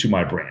to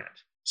my brand.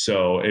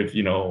 So if,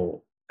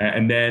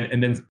 and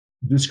then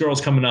this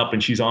girl's coming up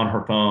and she's on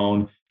her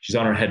phone, she's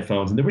on her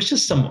headphones. And there was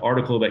just some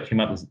article that came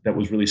out that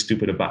was really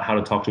stupid about how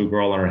to talk to a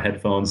girl on her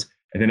headphones.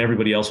 And then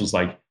everybody else was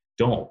like,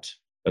 don't.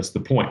 That's the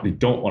point. They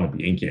don't want to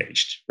be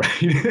engaged,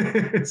 right?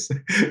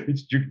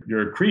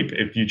 You're a creep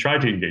if you try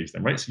to engage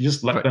them, right? So you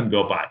just let them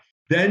go by.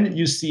 Then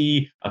you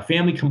see a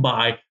family come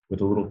by with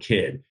a little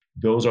kid.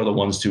 Those are the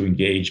ones to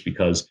engage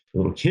because the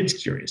little kid's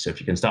curious. So if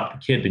you can stop the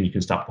kid, then you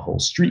can stop the whole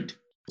street.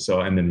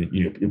 So, and then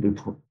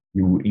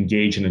you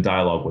engage in a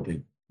dialogue with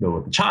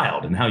the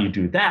child. And how you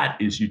do that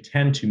is you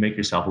tend to make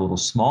yourself a little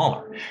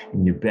smaller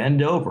and you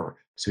bend over.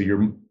 So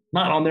you're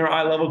not on their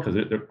eye level because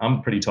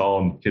I'm pretty tall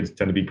and kids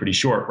tend to be pretty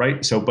short,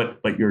 right? So, but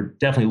you're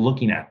definitely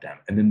looking at them,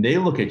 and then they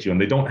look at you, and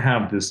they don't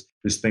have this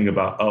thing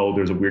about, oh,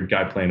 there's a weird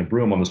guy playing a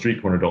broom on the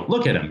street corner, don't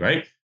look at him,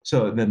 right?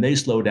 So then they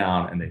slow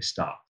down and they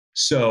stop.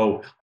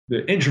 So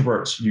the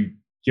introverts, you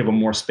give them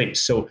more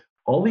space. So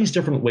all these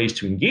different ways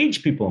to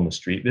engage people on the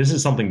street. This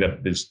is something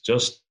that has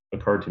just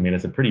occurred to me, and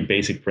it's a pretty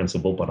basic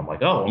principle, but I'm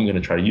like, oh, I'm going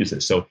to try to use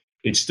this. So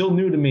it's still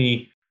new to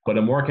me, but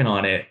I'm working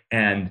on it.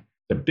 And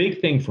the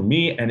big thing for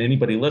me and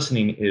anybody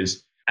listening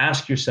is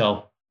ask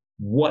yourself,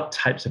 what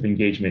types of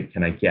engagement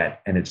can I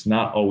get? And it's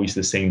not always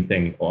the same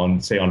thing on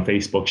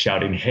Facebook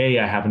shouting, hey,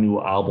 I have a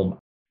new album.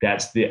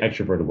 That's the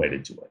extroverted way to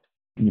do it.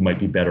 You might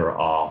be better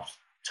off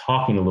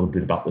talking a little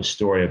bit about the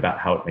story, about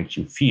how it makes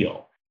you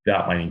feel.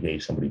 That might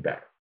engage somebody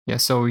better. Yeah,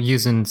 so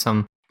using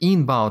some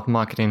inbound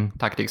marketing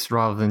tactics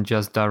rather than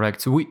just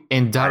direct.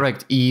 And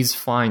direct is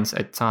fine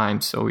at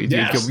times. So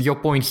your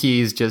point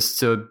here is just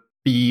to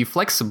be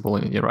flexible,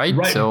 right?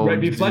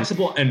 Right. Be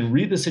flexible and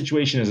read the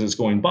situation as it's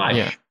going by.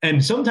 Yeah.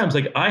 And sometimes,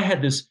 like I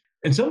had this,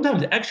 and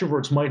sometimes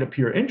extroverts might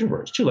appear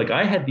introverts too. Like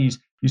I had these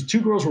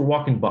two girls were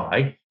walking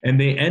by,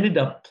 and they ended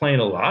up playing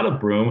a lot of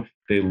broom.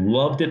 They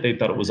loved it. They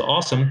thought it was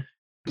awesome.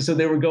 So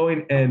they were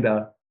going and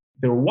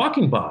they were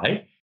walking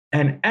by,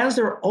 and as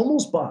they're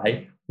almost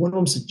by, one of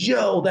them said,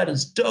 "Yo, that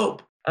is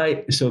dope."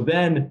 So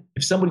then,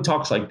 if somebody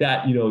talks like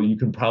that, you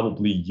can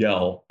probably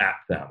yell at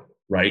them,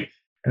 right?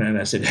 And then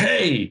I said,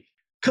 "Hey,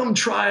 come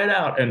try it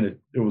out." And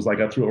it was like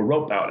I threw a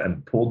rope out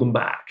and pulled them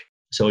back.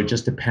 So it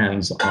just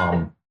depends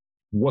on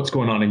what's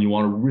going on. And you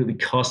want to really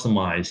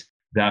customize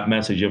that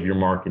message of your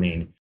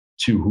marketing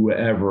to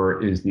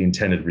whoever is the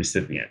intended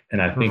recipient.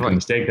 And I think the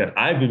mistake that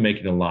I've been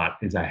making a lot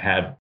is I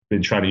have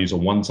been trying to use a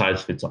one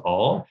size fits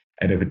all.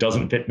 And if it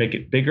doesn't fit, make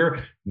it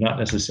bigger, not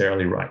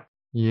necessarily right.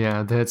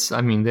 Yeah, that's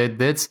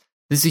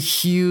a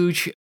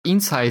huge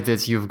insight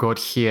that you've got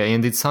here,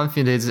 and it's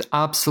something that is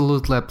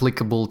absolutely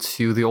applicable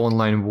to the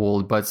online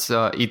world, but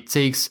it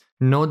takes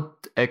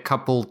not a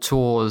couple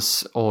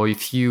tours or a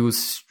few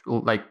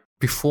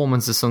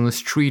performances on the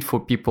street for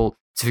people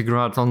to figure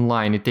out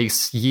online. It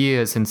takes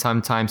years, and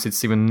sometimes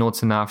it's even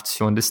not enough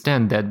to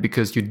understand that,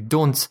 because you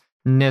don't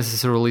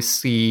necessarily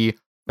see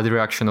the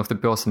reaction of the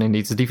person, and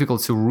it's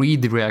difficult to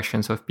read the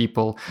reactions of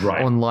people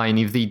online.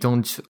 If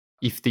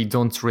they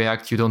don't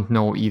react, you don't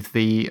know if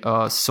they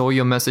saw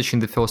your message in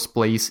the first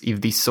place, if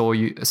they saw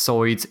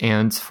it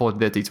and thought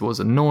that it was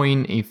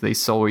annoying, if they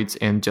saw it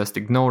and just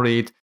ignored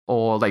it,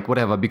 or like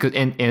whatever. Because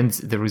and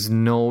there is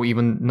no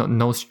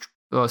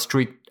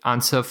strict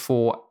answer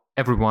for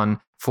everyone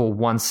for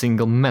one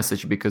single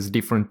message, because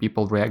different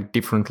people react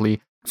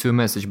differently to a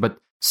message. But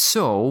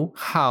so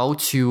how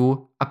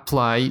to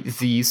apply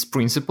this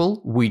principle,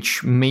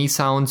 which may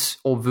sound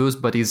obvious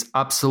but is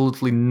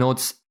absolutely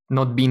not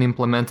being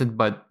implemented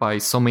by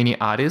so many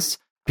artists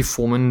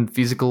performing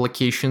physical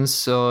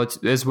locations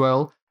as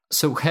well.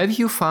 So have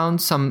you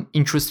found some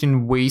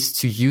interesting ways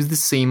to use the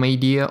same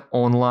idea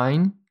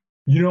online?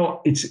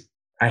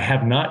 I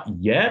have not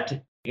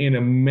yet, in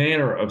a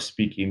manner of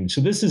speaking. So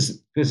this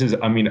is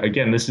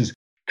again, this is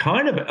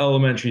kind of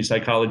elementary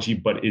psychology,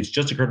 but it's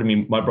just occurred to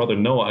me. My brother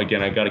Noah,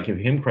 again, I got to give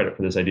him credit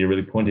for this idea,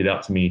 really pointed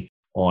out to me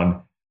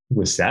on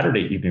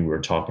Saturday evening.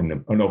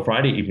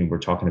 Friday evening, we were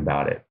talking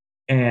about it.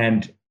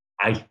 And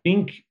I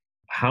think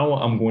how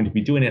I'm going to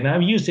be doing it, and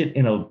I've used it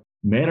in a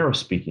manner of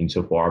speaking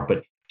so far,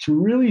 but to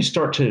really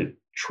start to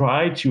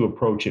try to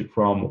approach it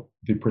from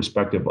the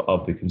perspective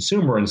of the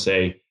consumer and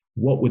say,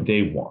 what would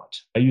they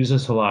want? I use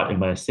this a lot in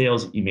my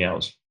sales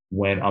emails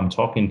when I'm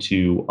talking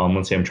to,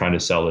 let's say I'm trying to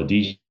sell a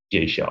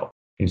DJ show.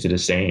 Instead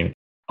of saying,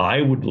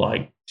 I would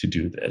like to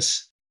do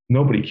this,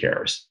 nobody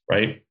cares,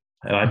 right?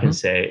 And I can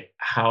say,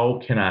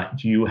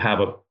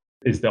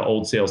 is the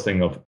old sales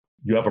thing of,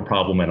 you have a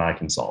problem and I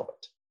can solve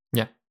it.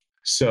 Yeah.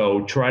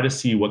 So try to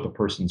see what the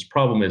person's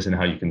problem is and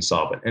how you can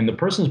solve it. And the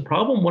person's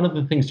problem, one of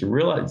the things to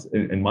realize,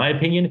 in my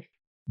opinion,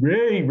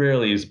 very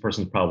rarely is the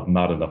person's problem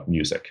not enough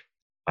music.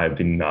 I've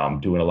been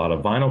doing a lot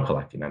of vinyl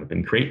collecting. I've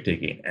been crate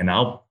digging, and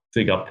I'll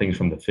dig up things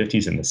from the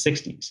 50s and the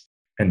 60s.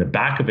 And the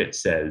back of it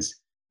says,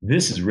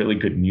 this is really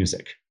good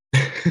music.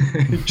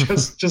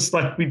 just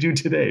like we do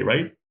today,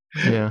 right?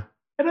 Yeah.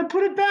 And I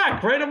put it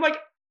back, right? I'm like,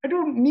 I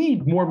don't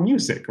need more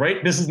music,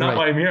 right? This is not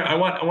why I'm here. I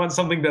want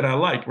something that I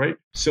like, right?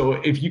 So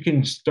if you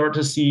can start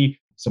to see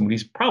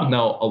somebody's problem.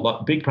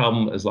 Now, big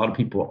problem is a lot of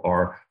people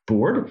are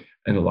bored,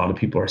 and a lot of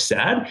people are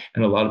sad,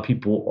 and a lot of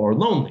people are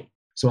lonely.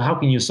 So how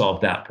can you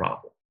solve that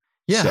problem?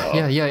 Yeah.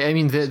 I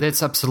mean,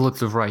 that's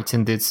absolutely right.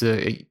 And it's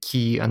a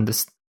key.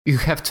 You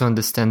have to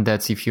understand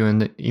that if you're in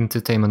the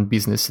entertainment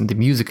business, in the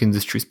music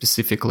industry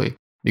specifically,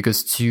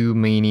 because too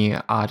many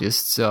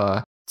artists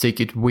take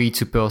it way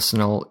too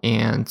personal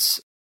and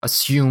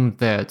assume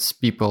that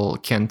people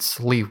can't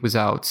live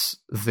without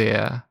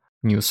their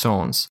new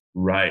songs.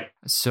 Right.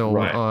 So,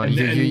 and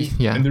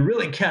they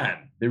really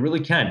can. They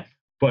really can.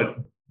 But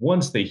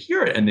once they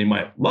hear it and they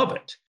might love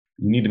it,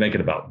 you need to make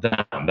it about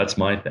them. That's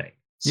my thing.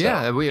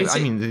 So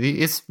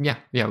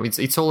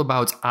it's all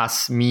about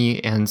us, me,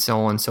 and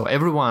so on. So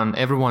everyone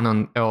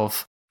on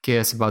earth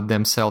cares about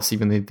themselves,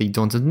 even if they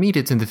don't admit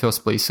it in the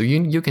first place. So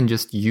you can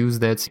just use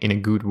that in a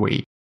good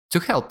way to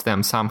help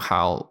them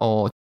somehow,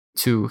 or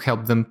to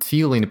help them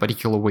feel in a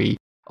particular way.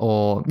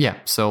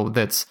 So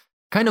that's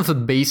kind of the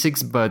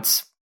basics,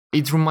 but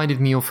it reminded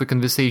me of a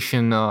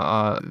conversation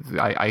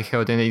I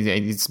heard, and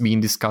it's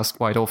being discussed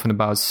quite often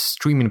about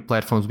streaming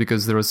platforms,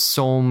 because there are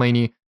so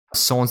many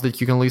songs that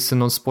you can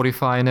listen on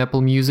Spotify and Apple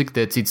Music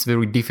that it's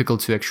very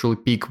difficult to actually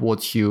pick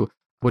what you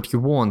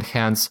want.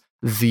 Hence,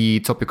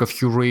 the topic of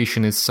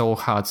curation is so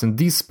hard in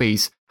this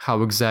space,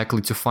 how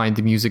exactly to find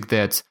the music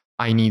that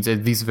I need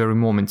at this very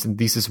moment. And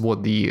this is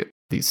what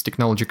these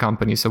technology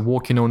companies are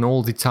working on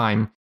all the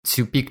time,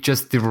 to pick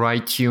just the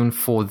right tune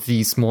for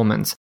these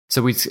moments.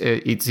 So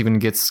it even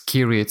gets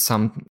scary at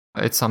some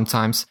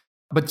times.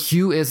 But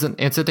you, as an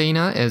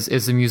entertainer,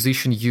 as a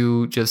musician,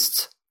 you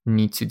just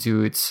need to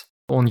do it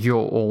on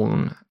your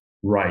own.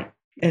 Right.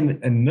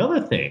 And another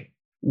thing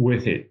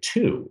with it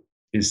too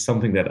is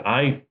something that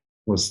I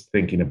was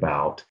thinking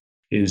about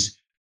is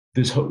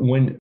this: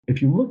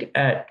 if you look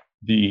at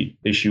the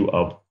issue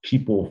of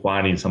people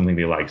finding something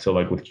they like, so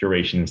like with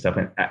curation and stuff,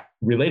 and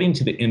relating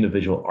to the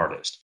individual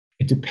artist,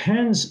 it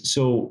depends.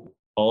 So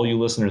all you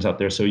listeners out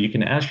there, so you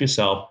can ask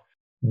yourself,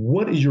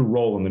 what is your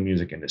role in the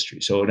music industry?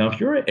 So now if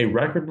you're a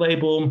record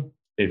label,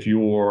 if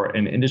you're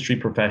an industry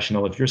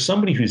professional, if you're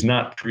somebody who's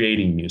not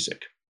creating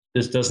music,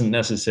 this doesn't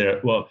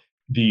necessarily,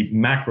 the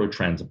macro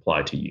trends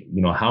apply to you.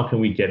 How can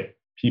we get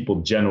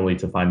people generally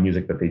to find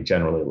music that they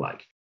generally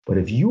like? But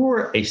if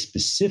you're a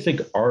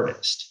specific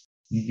artist,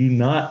 you do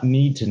not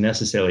need to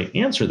necessarily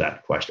answer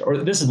that question. Or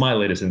this is my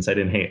latest insight,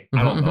 and hey,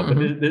 I don't know,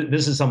 but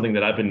this is something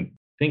that I've been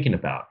thinking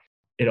about.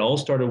 It all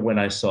started when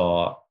I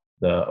saw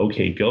the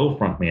OK Go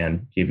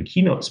frontman gave a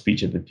keynote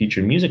speech at the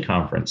Future Music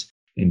Conference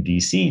in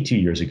DC 2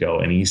 years ago.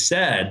 And he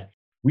said,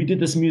 we did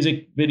this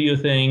music video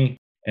thing,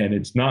 and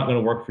it's not going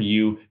to work for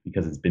you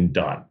because it's been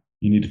done.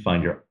 You need to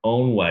find your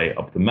own way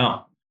up the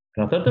mountain.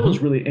 And I thought that was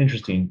really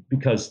interesting,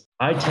 because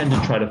I tend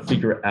to try to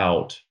figure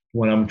out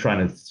when I'm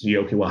trying to see,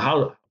 okay, well,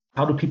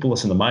 how do people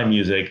listen to my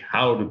music?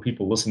 How do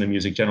people listen to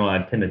music generally?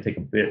 I tend to take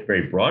a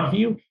very broad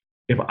view.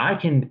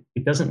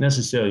 It doesn't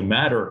necessarily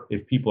matter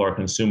if people are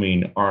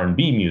consuming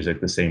R&B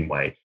music the same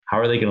way. How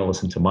are they going to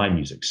listen to my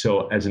music?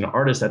 So as an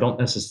artist, I don't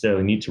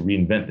necessarily need to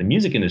reinvent the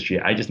music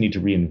industry. I just need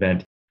to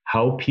reinvent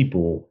how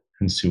people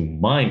consume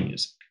my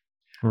music.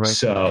 Right.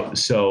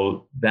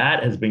 So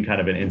that has been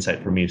kind of an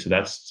insight for me. So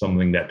that's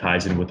something that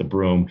ties in with the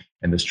Broom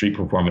and the street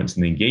performance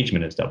and the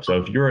engagement and stuff. So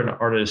if you're an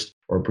artist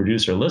or a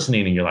producer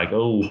listening and you're like,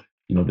 oh,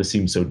 this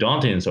seems so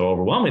daunting and so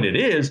overwhelming, it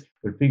is,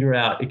 but figure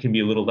out it can be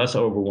a little less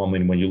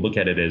overwhelming when you look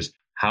at it as,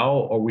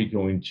 how are we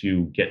going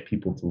to get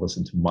people to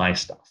listen to my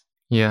stuff?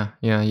 Yeah.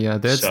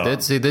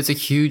 That's a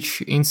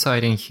huge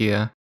insight in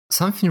here.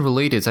 Something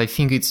related. I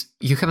think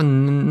you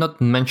haven't not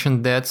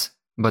mentioned that,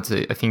 but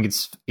I think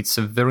it's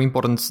very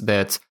important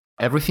that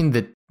everything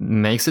that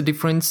makes a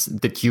difference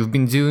that you've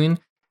been doing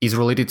is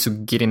related to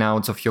getting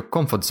out of your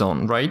comfort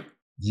zone, right?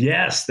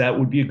 Yes, that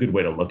would be a good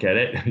way to look at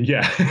it.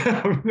 Yeah,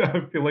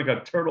 I feel like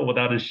a turtle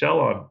without his shell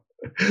on.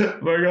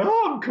 Like,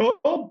 I'm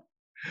cold.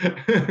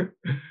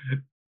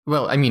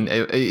 Well, I mean,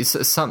 it's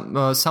some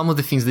of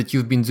the things that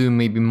you've been doing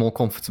may be more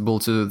comfortable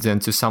than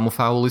to some of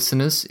our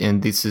listeners,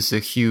 and this is a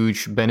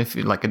huge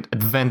benefit, like an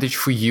advantage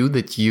for you,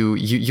 that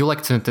you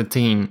like to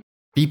entertain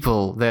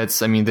people.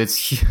 That's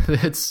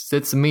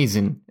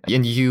amazing,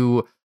 and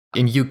you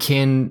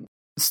can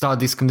start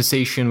this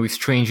conversation with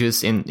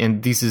strangers,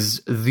 and this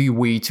is the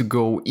way to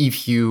go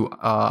if you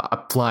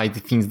apply the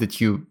things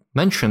that you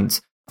mentioned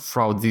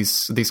throughout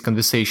this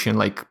conversation,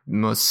 like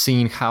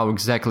seeing how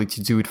exactly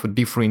to do it for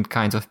different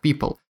kinds of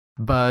people.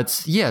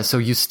 But yeah, so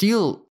you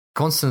still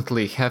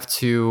constantly have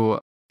to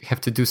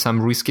do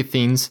some risky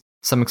things,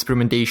 some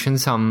experimentation,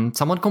 some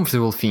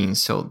uncomfortable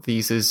things. So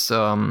this is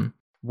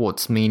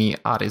what many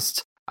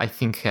artists, I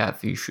think,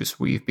 have issues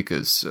with,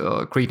 because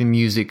creating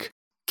music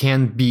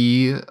can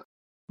be,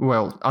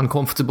 well,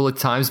 uncomfortable at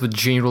times, but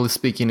generally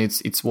speaking,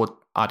 it's what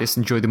artists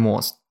enjoy the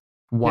most.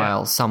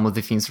 While some of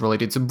the things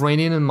related to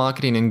branding and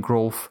marketing and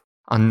growth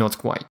are not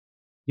quite.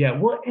 Yeah,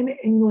 well, and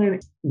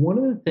one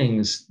of the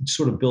things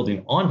sort of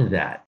building onto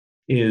that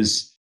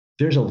is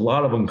there's a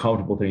lot of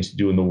uncomfortable things to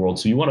do in the world.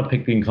 So you want to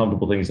pick the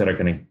uncomfortable things that are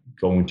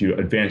going to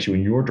advance you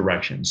in your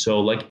direction.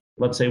 So like,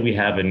 let's say we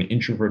have an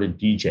introverted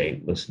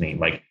DJ listening.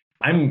 Like,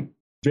 I'm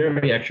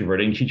very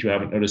extroverted, in case you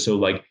haven't noticed. So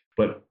like,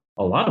 but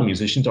a lot of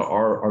musicians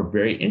are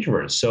very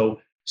introverted. So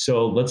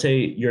let's say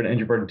you're an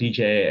introverted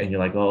DJ and you're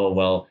like, oh,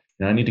 well,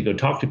 I need to go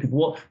talk to people.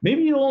 Well,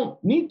 maybe you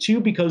don't need to,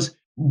 because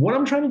what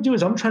I'm trying to do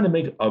is I'm trying to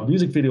make a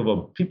music video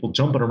of people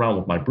jumping around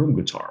with my broom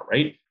guitar,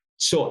 right?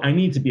 So I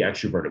need to be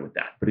extroverted with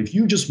that. But if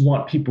you just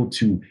want people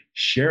to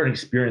share an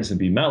experience and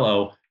be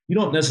mellow, you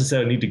don't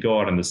necessarily need to go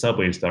out in the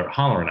subway and start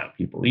hollering at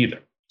people either.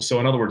 So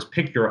in other words,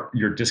 pick your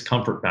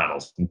discomfort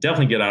battles and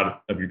definitely get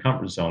out of your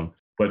comfort zone,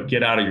 but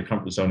get out of your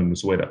comfort zone in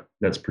this way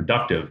that's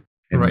productive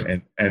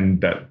and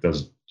that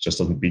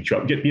doesn't beat you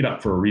up. Get beat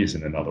up for a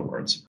reason, in other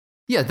words.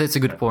 Yeah, that's a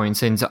good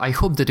point. And I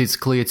hope that it's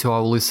clear to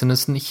our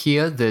listeners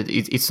here that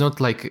it's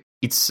not like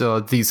it's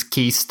this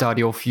case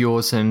study of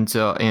yours and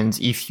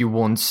if you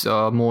want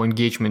more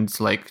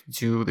engagement, like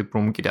do the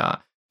broom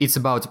guitar. It's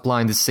about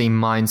applying the same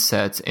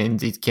mindset,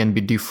 and it can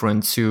be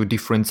different to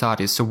different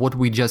artists. So what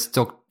we just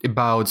talked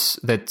about,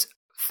 that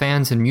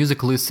fans and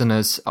music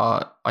listeners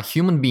are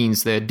human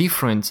beings, they're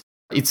different.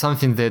 It's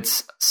something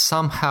that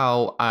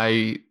somehow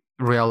I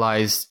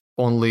realized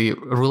only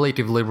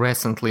relatively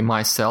recently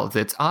myself,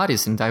 that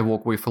artists, and I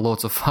work with a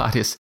lot of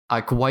artists,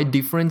 are quite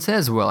different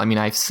as well. I mean,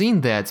 I've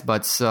seen that,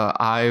 but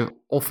I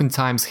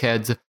oftentimes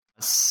had a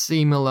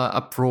similar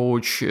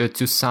approach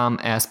to some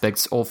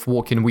aspects of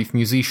working with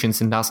musicians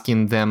and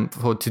asking them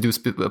to do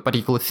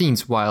particular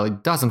things, while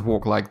it doesn't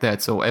work like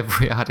that. So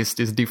every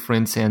artist is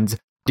different and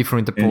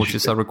different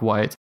approaches are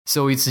required.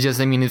 So it's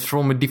just, I mean, it's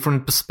from a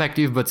different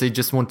perspective, but I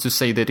just want to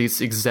say that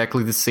it's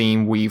exactly the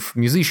same with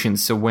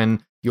musicians. So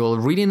when you're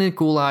reading a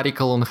cool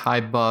article on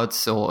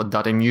Hypebot or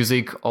Data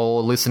Music,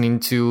 or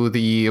listening to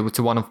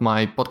one of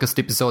my podcast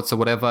episodes or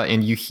whatever,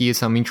 and you hear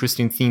some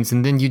interesting things,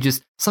 and then you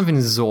just, something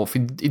is off.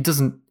 It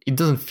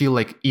doesn't feel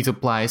like it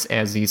applies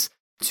as is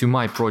to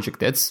my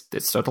project. That's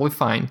totally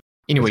fine.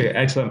 Anyway, okay,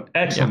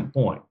 excellent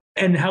point.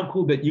 And how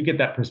cool that you get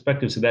that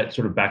perspective. So that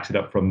sort of backs it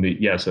up from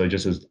so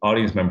just as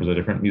audience members are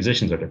different,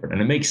 musicians are different.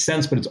 And it makes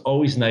sense, but it's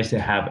always nice to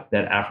have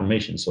that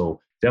affirmation. So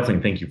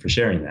definitely thank you for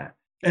sharing that.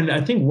 And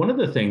I think one of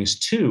the things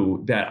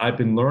too that I've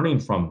been learning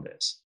from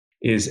this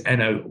is,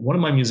 and one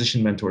of my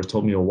musician mentors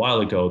told me a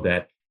while ago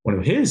that one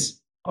of his,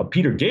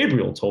 Peter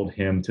Gabriel, told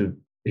him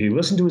he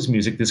listened to his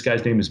music. This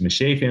guy's name is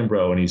Miché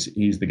Fambreau, and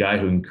he's the guy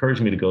who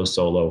encouraged me to go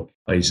solo.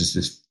 He's just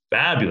this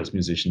fabulous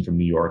musician from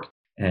New York.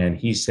 And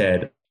he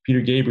said,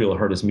 Peter Gabriel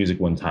heard his music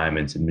one time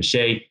and said,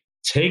 Miché,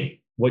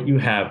 take what you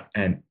have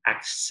and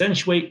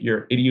accentuate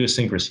your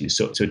idiosyncrasies.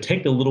 So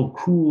take the little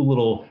cool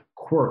little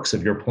quirks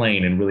of your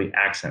playing and really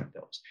accent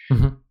those.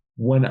 Mm-hmm.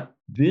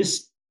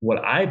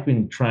 What I've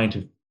been trying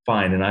to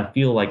find, and I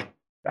feel like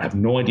I have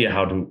no idea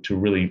how to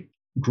really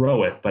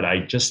grow it, but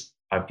I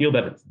feel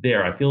that it's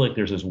there. I feel like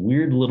there's this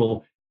weird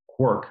little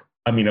quirk.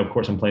 I mean, of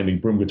course, I'm playing the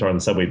broom guitar in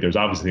the subway. There's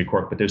obviously a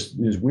quirk, but there's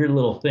this weird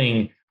little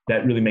thing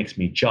that really makes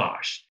me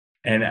Josh.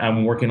 And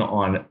I'm working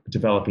on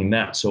developing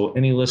that. So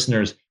any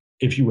listeners,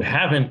 if you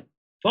haven't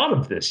thought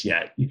of this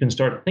yet, you can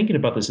start thinking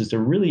about this. It's a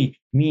really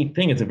neat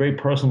thing. It's a very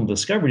personal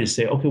discovery to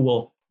say, okay,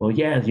 well,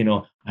 yeah,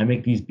 I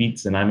make these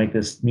beats and I make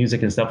this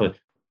music and stuff, but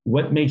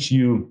what makes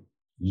you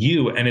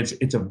you? And it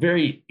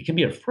can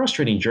be a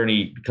frustrating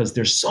journey because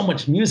there's so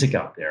much music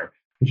out there.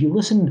 If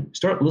you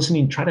start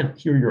listening, try to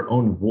hear your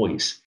own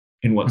voice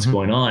in what's mm-hmm.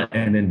 going on,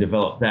 and then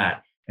develop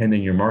that. And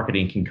then your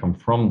marketing can come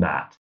from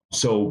that.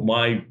 So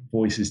my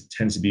voice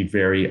tends to be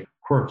very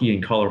quirky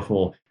and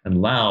colorful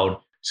and loud.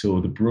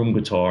 So the broom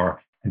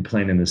guitar and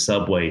playing in the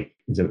subway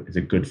is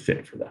a good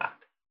fit for that.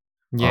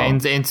 Yeah,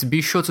 and to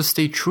be sure to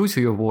stay true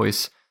to your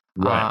voice.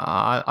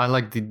 Right. I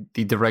like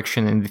the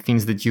direction and the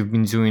things that you've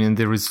been doing, and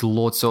there is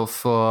lots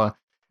of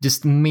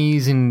just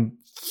amazing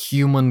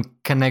human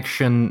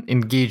connection,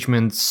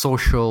 engagement,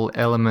 social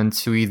element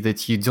to it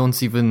that you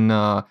don't even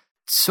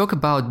talk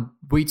about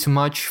way too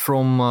much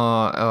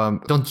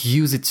don't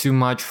use it too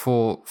much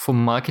for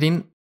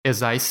marketing,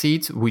 as I see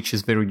it, which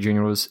is very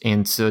generous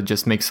and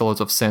just makes a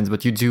lot of sense.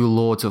 But you do a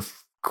lot of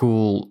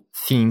cool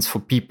things for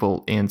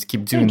people and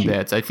keep doing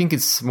that. I think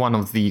it's one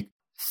of the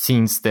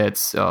things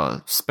that's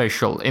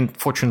special. And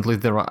fortunately,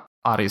 there are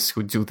artists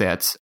who do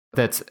that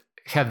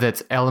have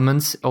that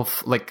element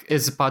of like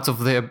as parts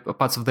of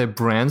their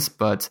brands,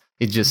 but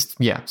it just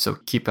so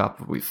keep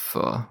up with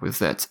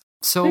that.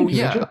 So Thank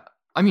you, Andrew.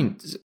 I mean,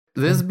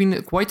 there's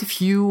been quite a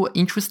few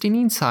interesting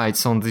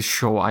insights on this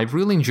show. I've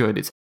really enjoyed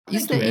it.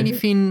 Is there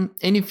anything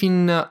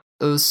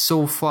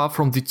so far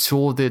from the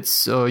tour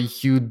that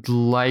you'd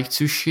like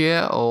to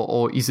share,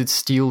 or is it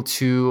still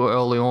too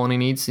early on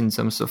in it in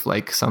terms of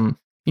like some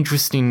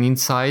interesting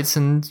insights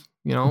and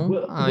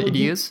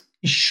ideas?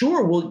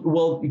 Sure.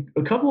 Well,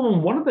 a couple of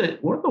them. One of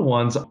the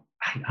ones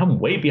I'm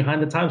way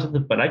behind the times with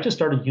it, but I just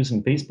started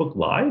using Facebook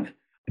Live.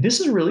 This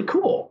is really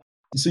cool.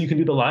 So you can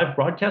do the live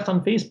broadcast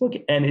on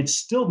Facebook, and it's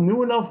still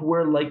new enough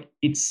where like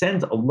it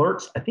sends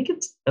alerts. I think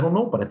it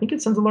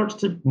sends alerts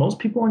to most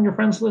people on your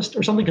friends list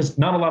or something, because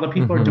not a lot of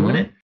people are doing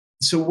it.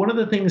 So one of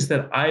the things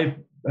that I've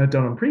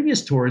done on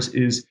previous tours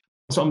is,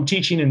 so I'm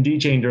teaching and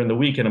DJing during the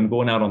week, and I'm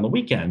going out on the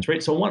weekends,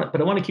 right? So I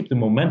want to keep the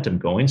momentum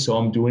going. So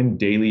I'm doing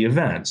daily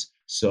events.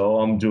 So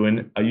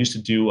I used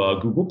to do a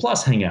Google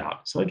Plus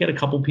Hangout. So I get a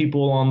couple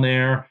people on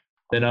there.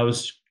 Then I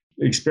was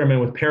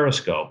experimenting with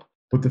Periscope.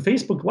 But the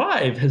Facebook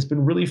Live has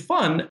been really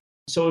fun.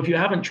 So if you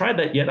haven't tried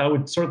that yet, I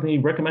would certainly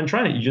recommend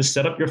trying it. You just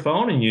set up your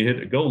phone and you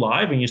hit go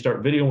live and you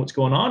start videoing what's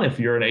going on. If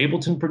you're an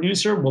Ableton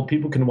producer, well,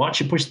 people can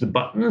watch you push the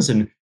buttons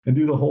and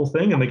do the whole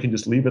thing, and they can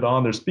just leave it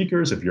on their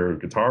speakers. If you're a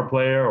guitar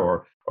player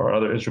or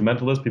other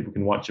instrumentalist, people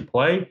can watch you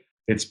play.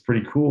 It's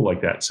pretty cool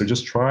like that. So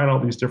just trying all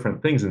these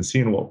different things and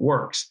seeing what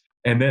works.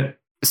 And then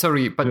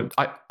sorry, but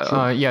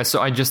so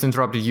I just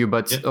interrupted you.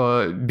 But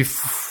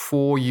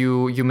before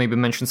you maybe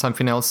mention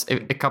something else, a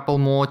couple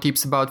more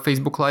tips about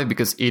Facebook Live,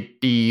 because it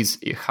is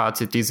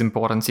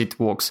important, it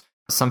works.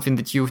 Something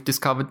that you've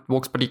discovered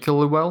works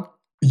particularly well?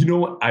 You know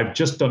what? I've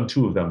just done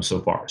 2 of them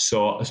so far.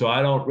 So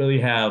I don't really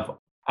have,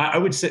 I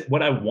would say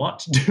what I want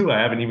to do, I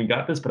haven't even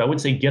got this, but I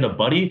would say get a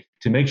buddy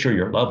to make sure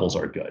your levels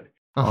are good.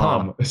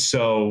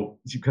 So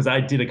because I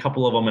did a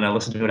couple of them and I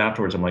listened to it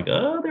afterwards, I'm like, they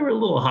were a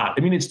little hot.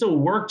 I mean, it still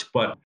worked,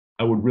 but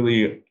it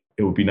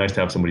would be nice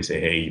to have somebody say,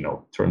 hey,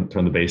 turn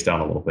the bass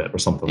down a little bit or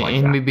something like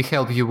that. And maybe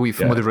help you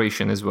with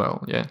moderation as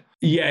well. Yeah.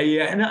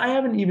 And I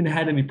haven't even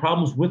had any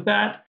problems with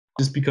that,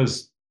 just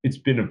because it's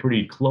been a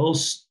pretty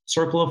close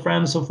circle of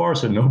friends so far.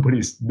 So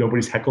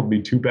nobody's heckled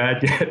me too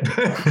bad yet,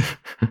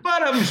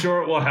 but I'm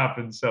sure it will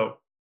happen. So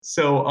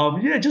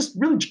just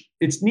really,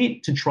 it's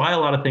neat to try a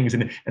lot of things.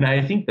 And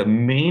I think the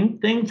main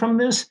thing from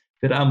this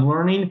that I'm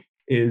learning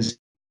is,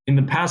 in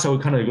the past, I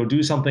would kind of go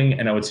do something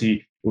and I would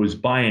see it was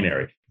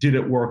binary. Did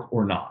it work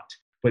or not?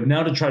 But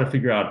now to try to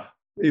figure out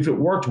if it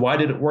worked, why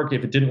did it work?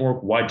 If it didn't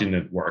work, why didn't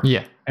it work?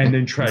 Yeah. And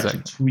then try to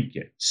tweak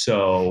it.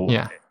 So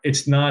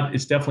it's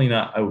definitely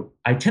not,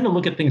 I tend to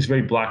look at things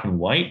very black and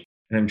white,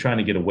 and I'm trying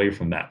to get away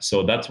from that.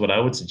 So that's what I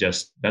would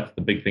suggest. That's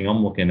the big thing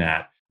I'm looking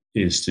at,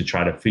 is to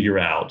try to figure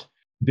out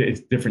the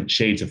different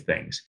shades of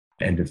things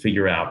and to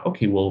figure out,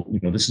 okay, well,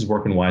 this is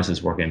working. Why is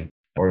this working?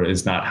 Or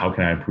is not, how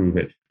can I improve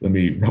it? Let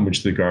me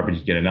rummage through the garbage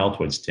and get an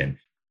Altoids tin.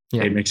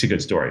 Yeah. It makes a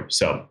good story.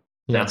 So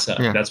that's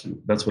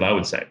what I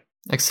would say.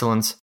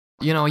 Excellent.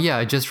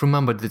 I just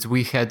remembered that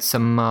we had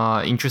some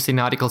interesting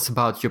articles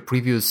about your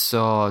previous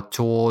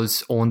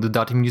tours on the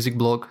Data Music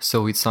blog.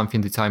 So it's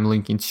something that I'm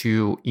linking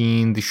to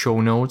in the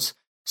show notes.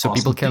 So awesome.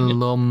 People can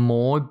learn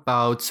more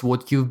about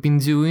what you've been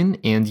doing,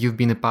 and you've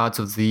been a part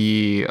of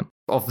the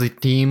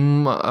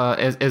team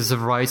as a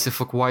writer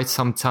for quite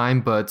some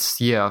time. But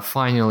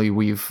finally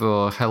we've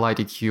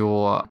highlighted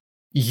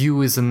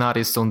you as an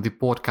artist on the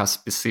podcast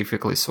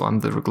specifically. So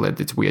I'm very glad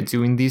that we are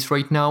doing this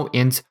right now.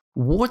 And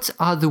what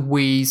are the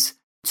ways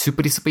to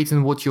participate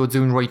in what you're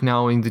doing right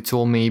now in the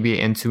tour, maybe,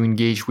 and to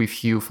engage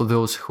with you for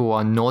those who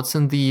are not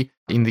in the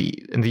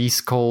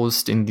East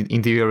Coast, in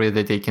the area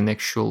that they can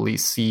actually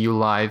see you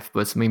live,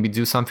 but maybe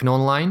do something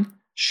online?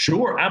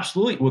 Sure,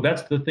 absolutely. Well,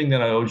 that's the thing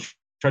that I always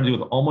try to do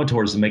with all my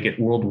tours, is make it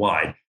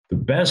worldwide. The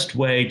best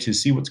way to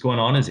see what's going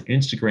on is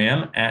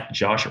Instagram at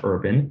Josh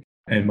Urban.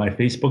 And my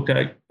Facebook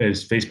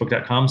is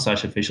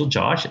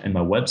facebook.com/officialjosh. And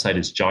my website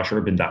is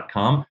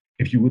joshurban.com.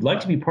 If you would like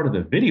to be part of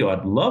the video,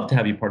 I'd love to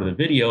have you part of the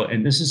video.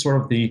 And this is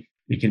sort of it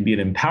can be an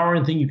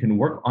empowering thing. You can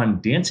work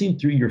on dancing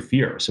through your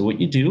fear. So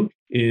what you do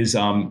is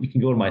you can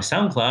go to my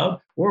SoundCloud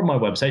or my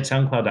website,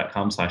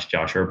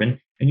 soundcloud.com/joshurban.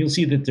 And you'll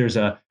see that there's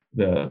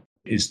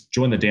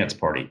join the dance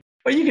party.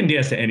 But you can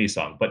dance to any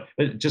song, but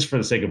just for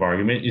the sake of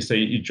argument,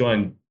 you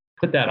join,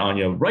 put that on,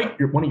 write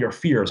one of your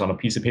fears on a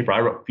piece of paper. I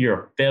wrote fear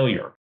of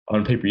failure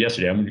on paper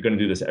yesterday. I'm going to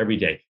do this every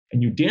day.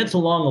 And you dance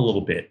along a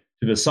little bit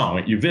to the song.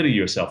 Right? You video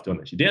yourself doing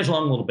this. You dance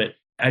along a little bit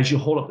as you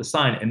hold up the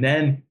sign, and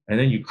then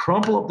you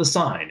crumple up the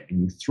sign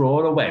and you throw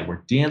it away.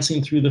 We're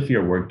dancing through the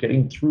fear. We're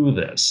getting through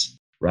this,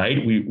 right?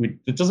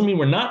 It doesn't mean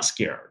we're not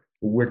scared.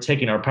 We're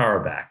taking our power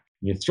back.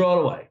 You throw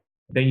it away.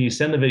 Then you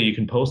send the video. You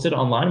can post it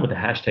online with the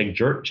hashtag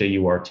JURT,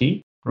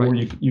 JURT. Right. Or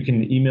you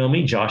can email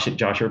me,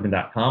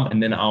 josh@joshurban.com,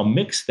 and then I'll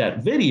mix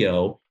that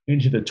video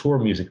into the tour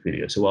music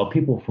video. So while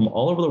people from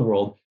all over the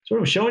world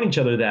sort of showing each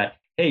other that,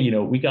 hey,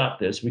 we got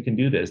this, we can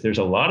do this. There's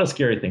a lot of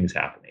scary things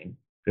happening.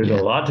 There's a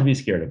lot to be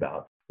scared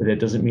about, but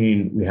that doesn't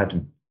mean we have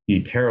to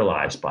be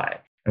paralyzed by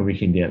it. And we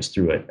can dance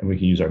through it, and we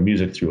can use our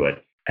music through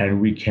it. and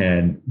we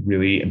can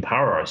really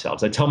empower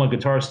ourselves. I tell my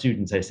guitar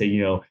students, I say,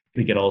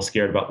 they get all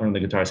scared about learning the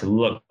guitar. I say,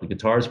 look, the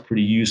guitar is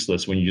pretty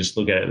useless when you just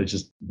look at it. It's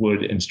just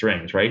wood and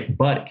strings, right?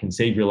 But it can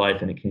save your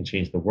life and it can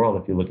change the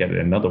world if you look at it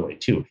another way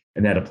too.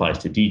 And that applies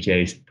to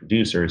DJs, and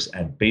producers,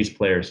 and bass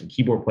players, and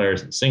keyboard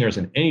players, and singers,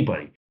 and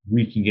anybody.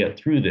 We can get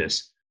through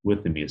this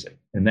with the music.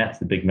 And that's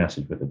the big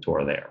message with the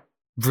tour there.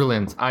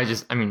 Brilliant. I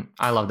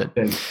love that.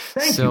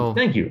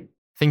 Thank you.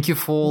 Thank you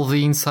for all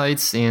the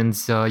insights, and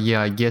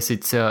I guess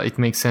it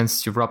makes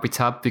sense to wrap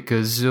it up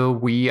because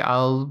we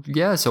are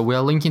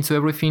linking to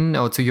everything,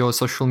 to your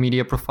social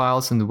media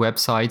profiles and the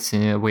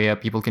websites where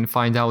people can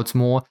find out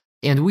more.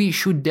 And we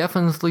should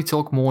definitely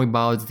talk more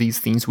about these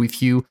things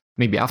with you,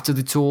 maybe after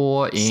the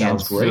tour, and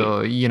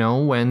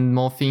when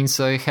more things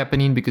are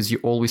happening, because you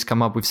always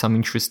come up with some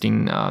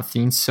interesting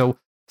things. So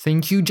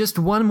thank you. Just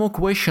one more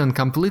question,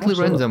 completely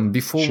random,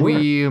 before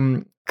we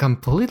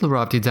completely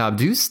wrapped it up.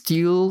 Do you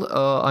still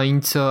are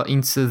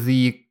into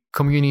the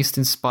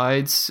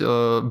communist-inspired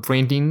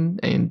branding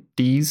and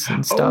teas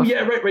and stuff? Oh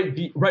yeah,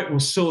 right. Well,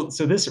 so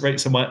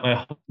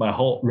my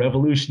whole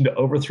revolution to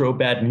overthrow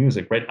bad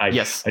music, right? I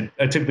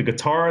took the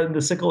guitar and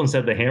the sickle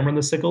instead of the hammer and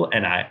the sickle,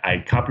 and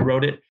I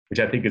copywrote it, which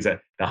I think is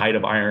at the height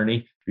of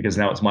irony, because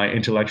now it's my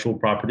intellectual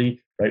property,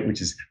 right?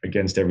 Which is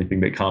against everything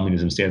that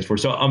communism stands for.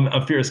 So I'm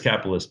a fierce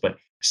capitalist, but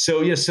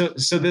so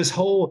this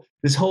whole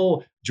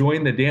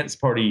join the dance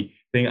party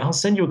thing, I'll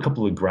send you a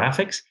couple of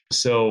graphics.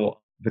 So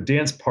the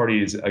dance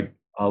party is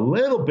a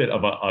little bit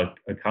of a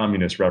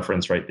communist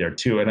reference right there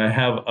too. And I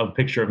have a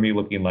picture of me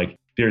looking like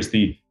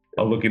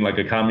looking like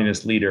a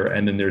communist leader.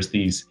 And then there's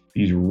these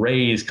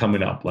rays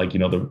coming up, like,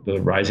 the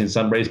rising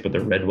sun rays, but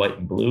they're red, white,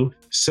 and blue.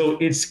 So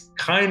it's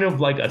kind of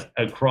like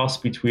a cross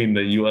between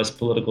the US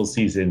political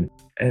season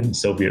and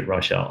Soviet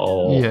Russia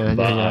all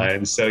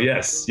combined. So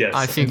yes.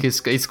 I think it's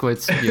quite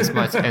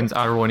smart and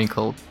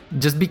ironical.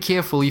 Just be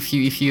careful if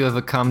you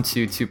ever come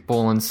to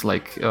Poland,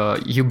 like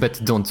you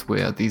better don't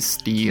wear this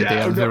tea.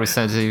 They are very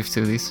sensitive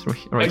to this,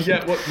 right?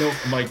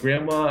 My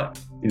grandma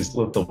is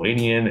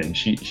Lithuanian, and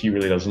she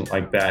really doesn't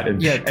like that.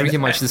 And pretty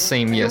much the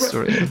same. Yes,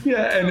 right.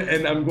 Yeah,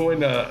 and I'm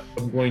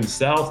going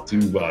south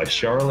to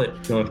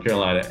Charlotte, North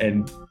Carolina,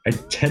 and I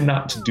tend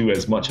not to do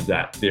as much of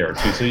that there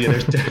too. So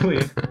there's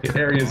definitely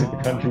areas of the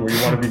country where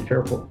you want to be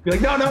careful. Be like,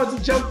 no, it's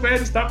a joke,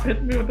 man. Stop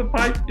hitting me with the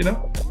pipe,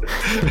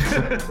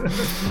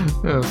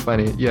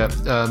 Funny, yeah.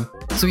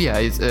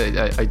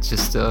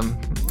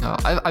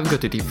 I've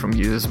got a tip from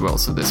you as well,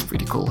 so that's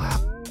pretty cool.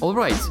 All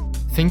right,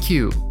 thank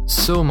you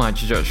so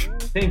much, Josh.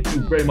 Thank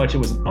you very much. It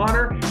was an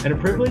honor and a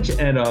privilege,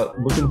 and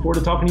looking forward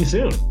to talking to you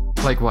soon.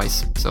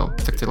 Likewise. So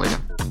talk to you later.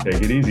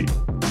 Take it easy.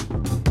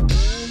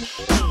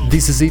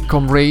 This is it,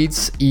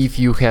 comrades. If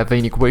you have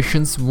any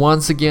questions,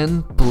 once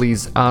again,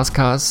 please ask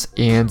us,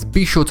 and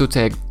be sure to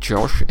tag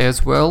Josh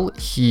as well.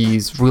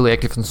 He's really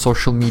active on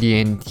social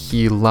media and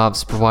he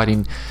loves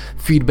providing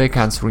feedback,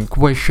 answering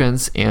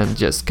questions, and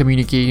just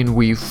communicating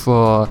with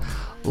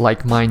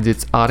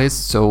like-minded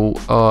artists. So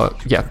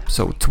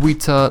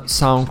Twitter,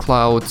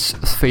 SoundCloud,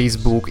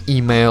 Facebook,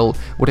 email,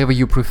 whatever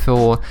you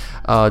prefer.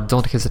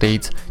 Don't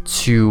hesitate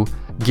to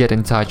get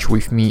in touch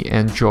with me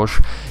and Josh.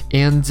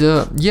 And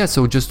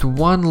so just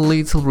one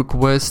little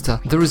request.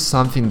 There is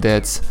something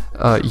that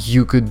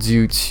you could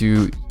do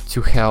to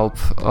help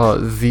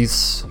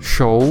this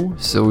show.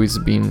 So it's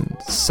been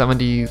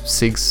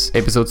 76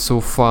 episodes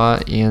so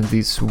far, and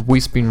this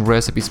Whispering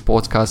Recipes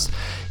podcast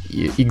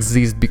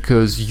exists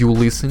because you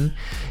listen.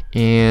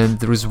 And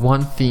there is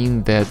one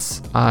thing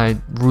that I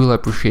really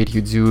appreciate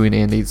you doing,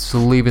 and it's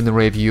leaving a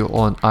review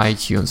on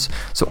iTunes.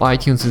 So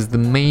iTunes is the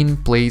main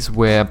place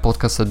where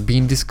podcasts are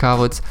being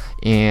discovered,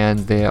 and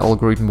the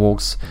algorithm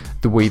works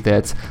the way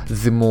that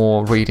the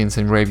more ratings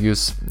and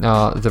reviews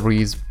there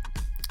is,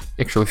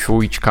 actually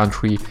for each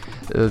country,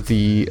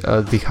 the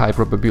high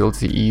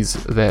probability is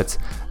that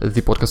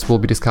the podcast will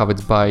be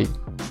discovered by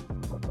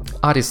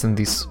artists in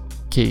this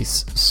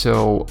case.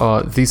 So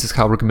this is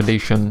how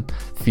recommendation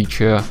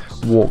feature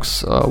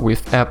works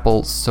with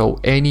Apple. So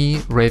any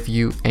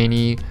review,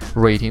 any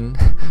rating,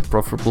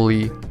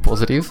 preferably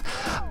positive,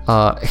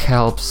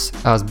 helps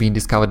us being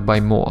discovered by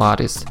more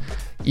artists.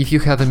 If you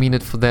have a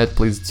minute for that,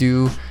 please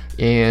do.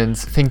 And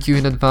thank you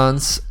in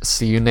advance.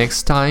 See you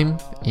next time.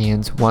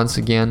 And once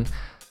again,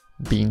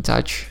 be in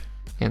touch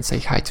and say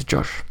hi to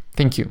Josh.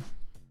 Thank you.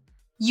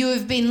 You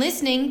have been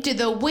listening to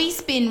the We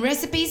Spin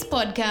Recipes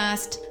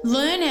podcast.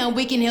 Learn how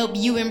we can help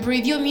you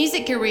improve your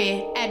music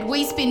career at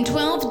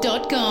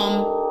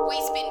wespin12.com.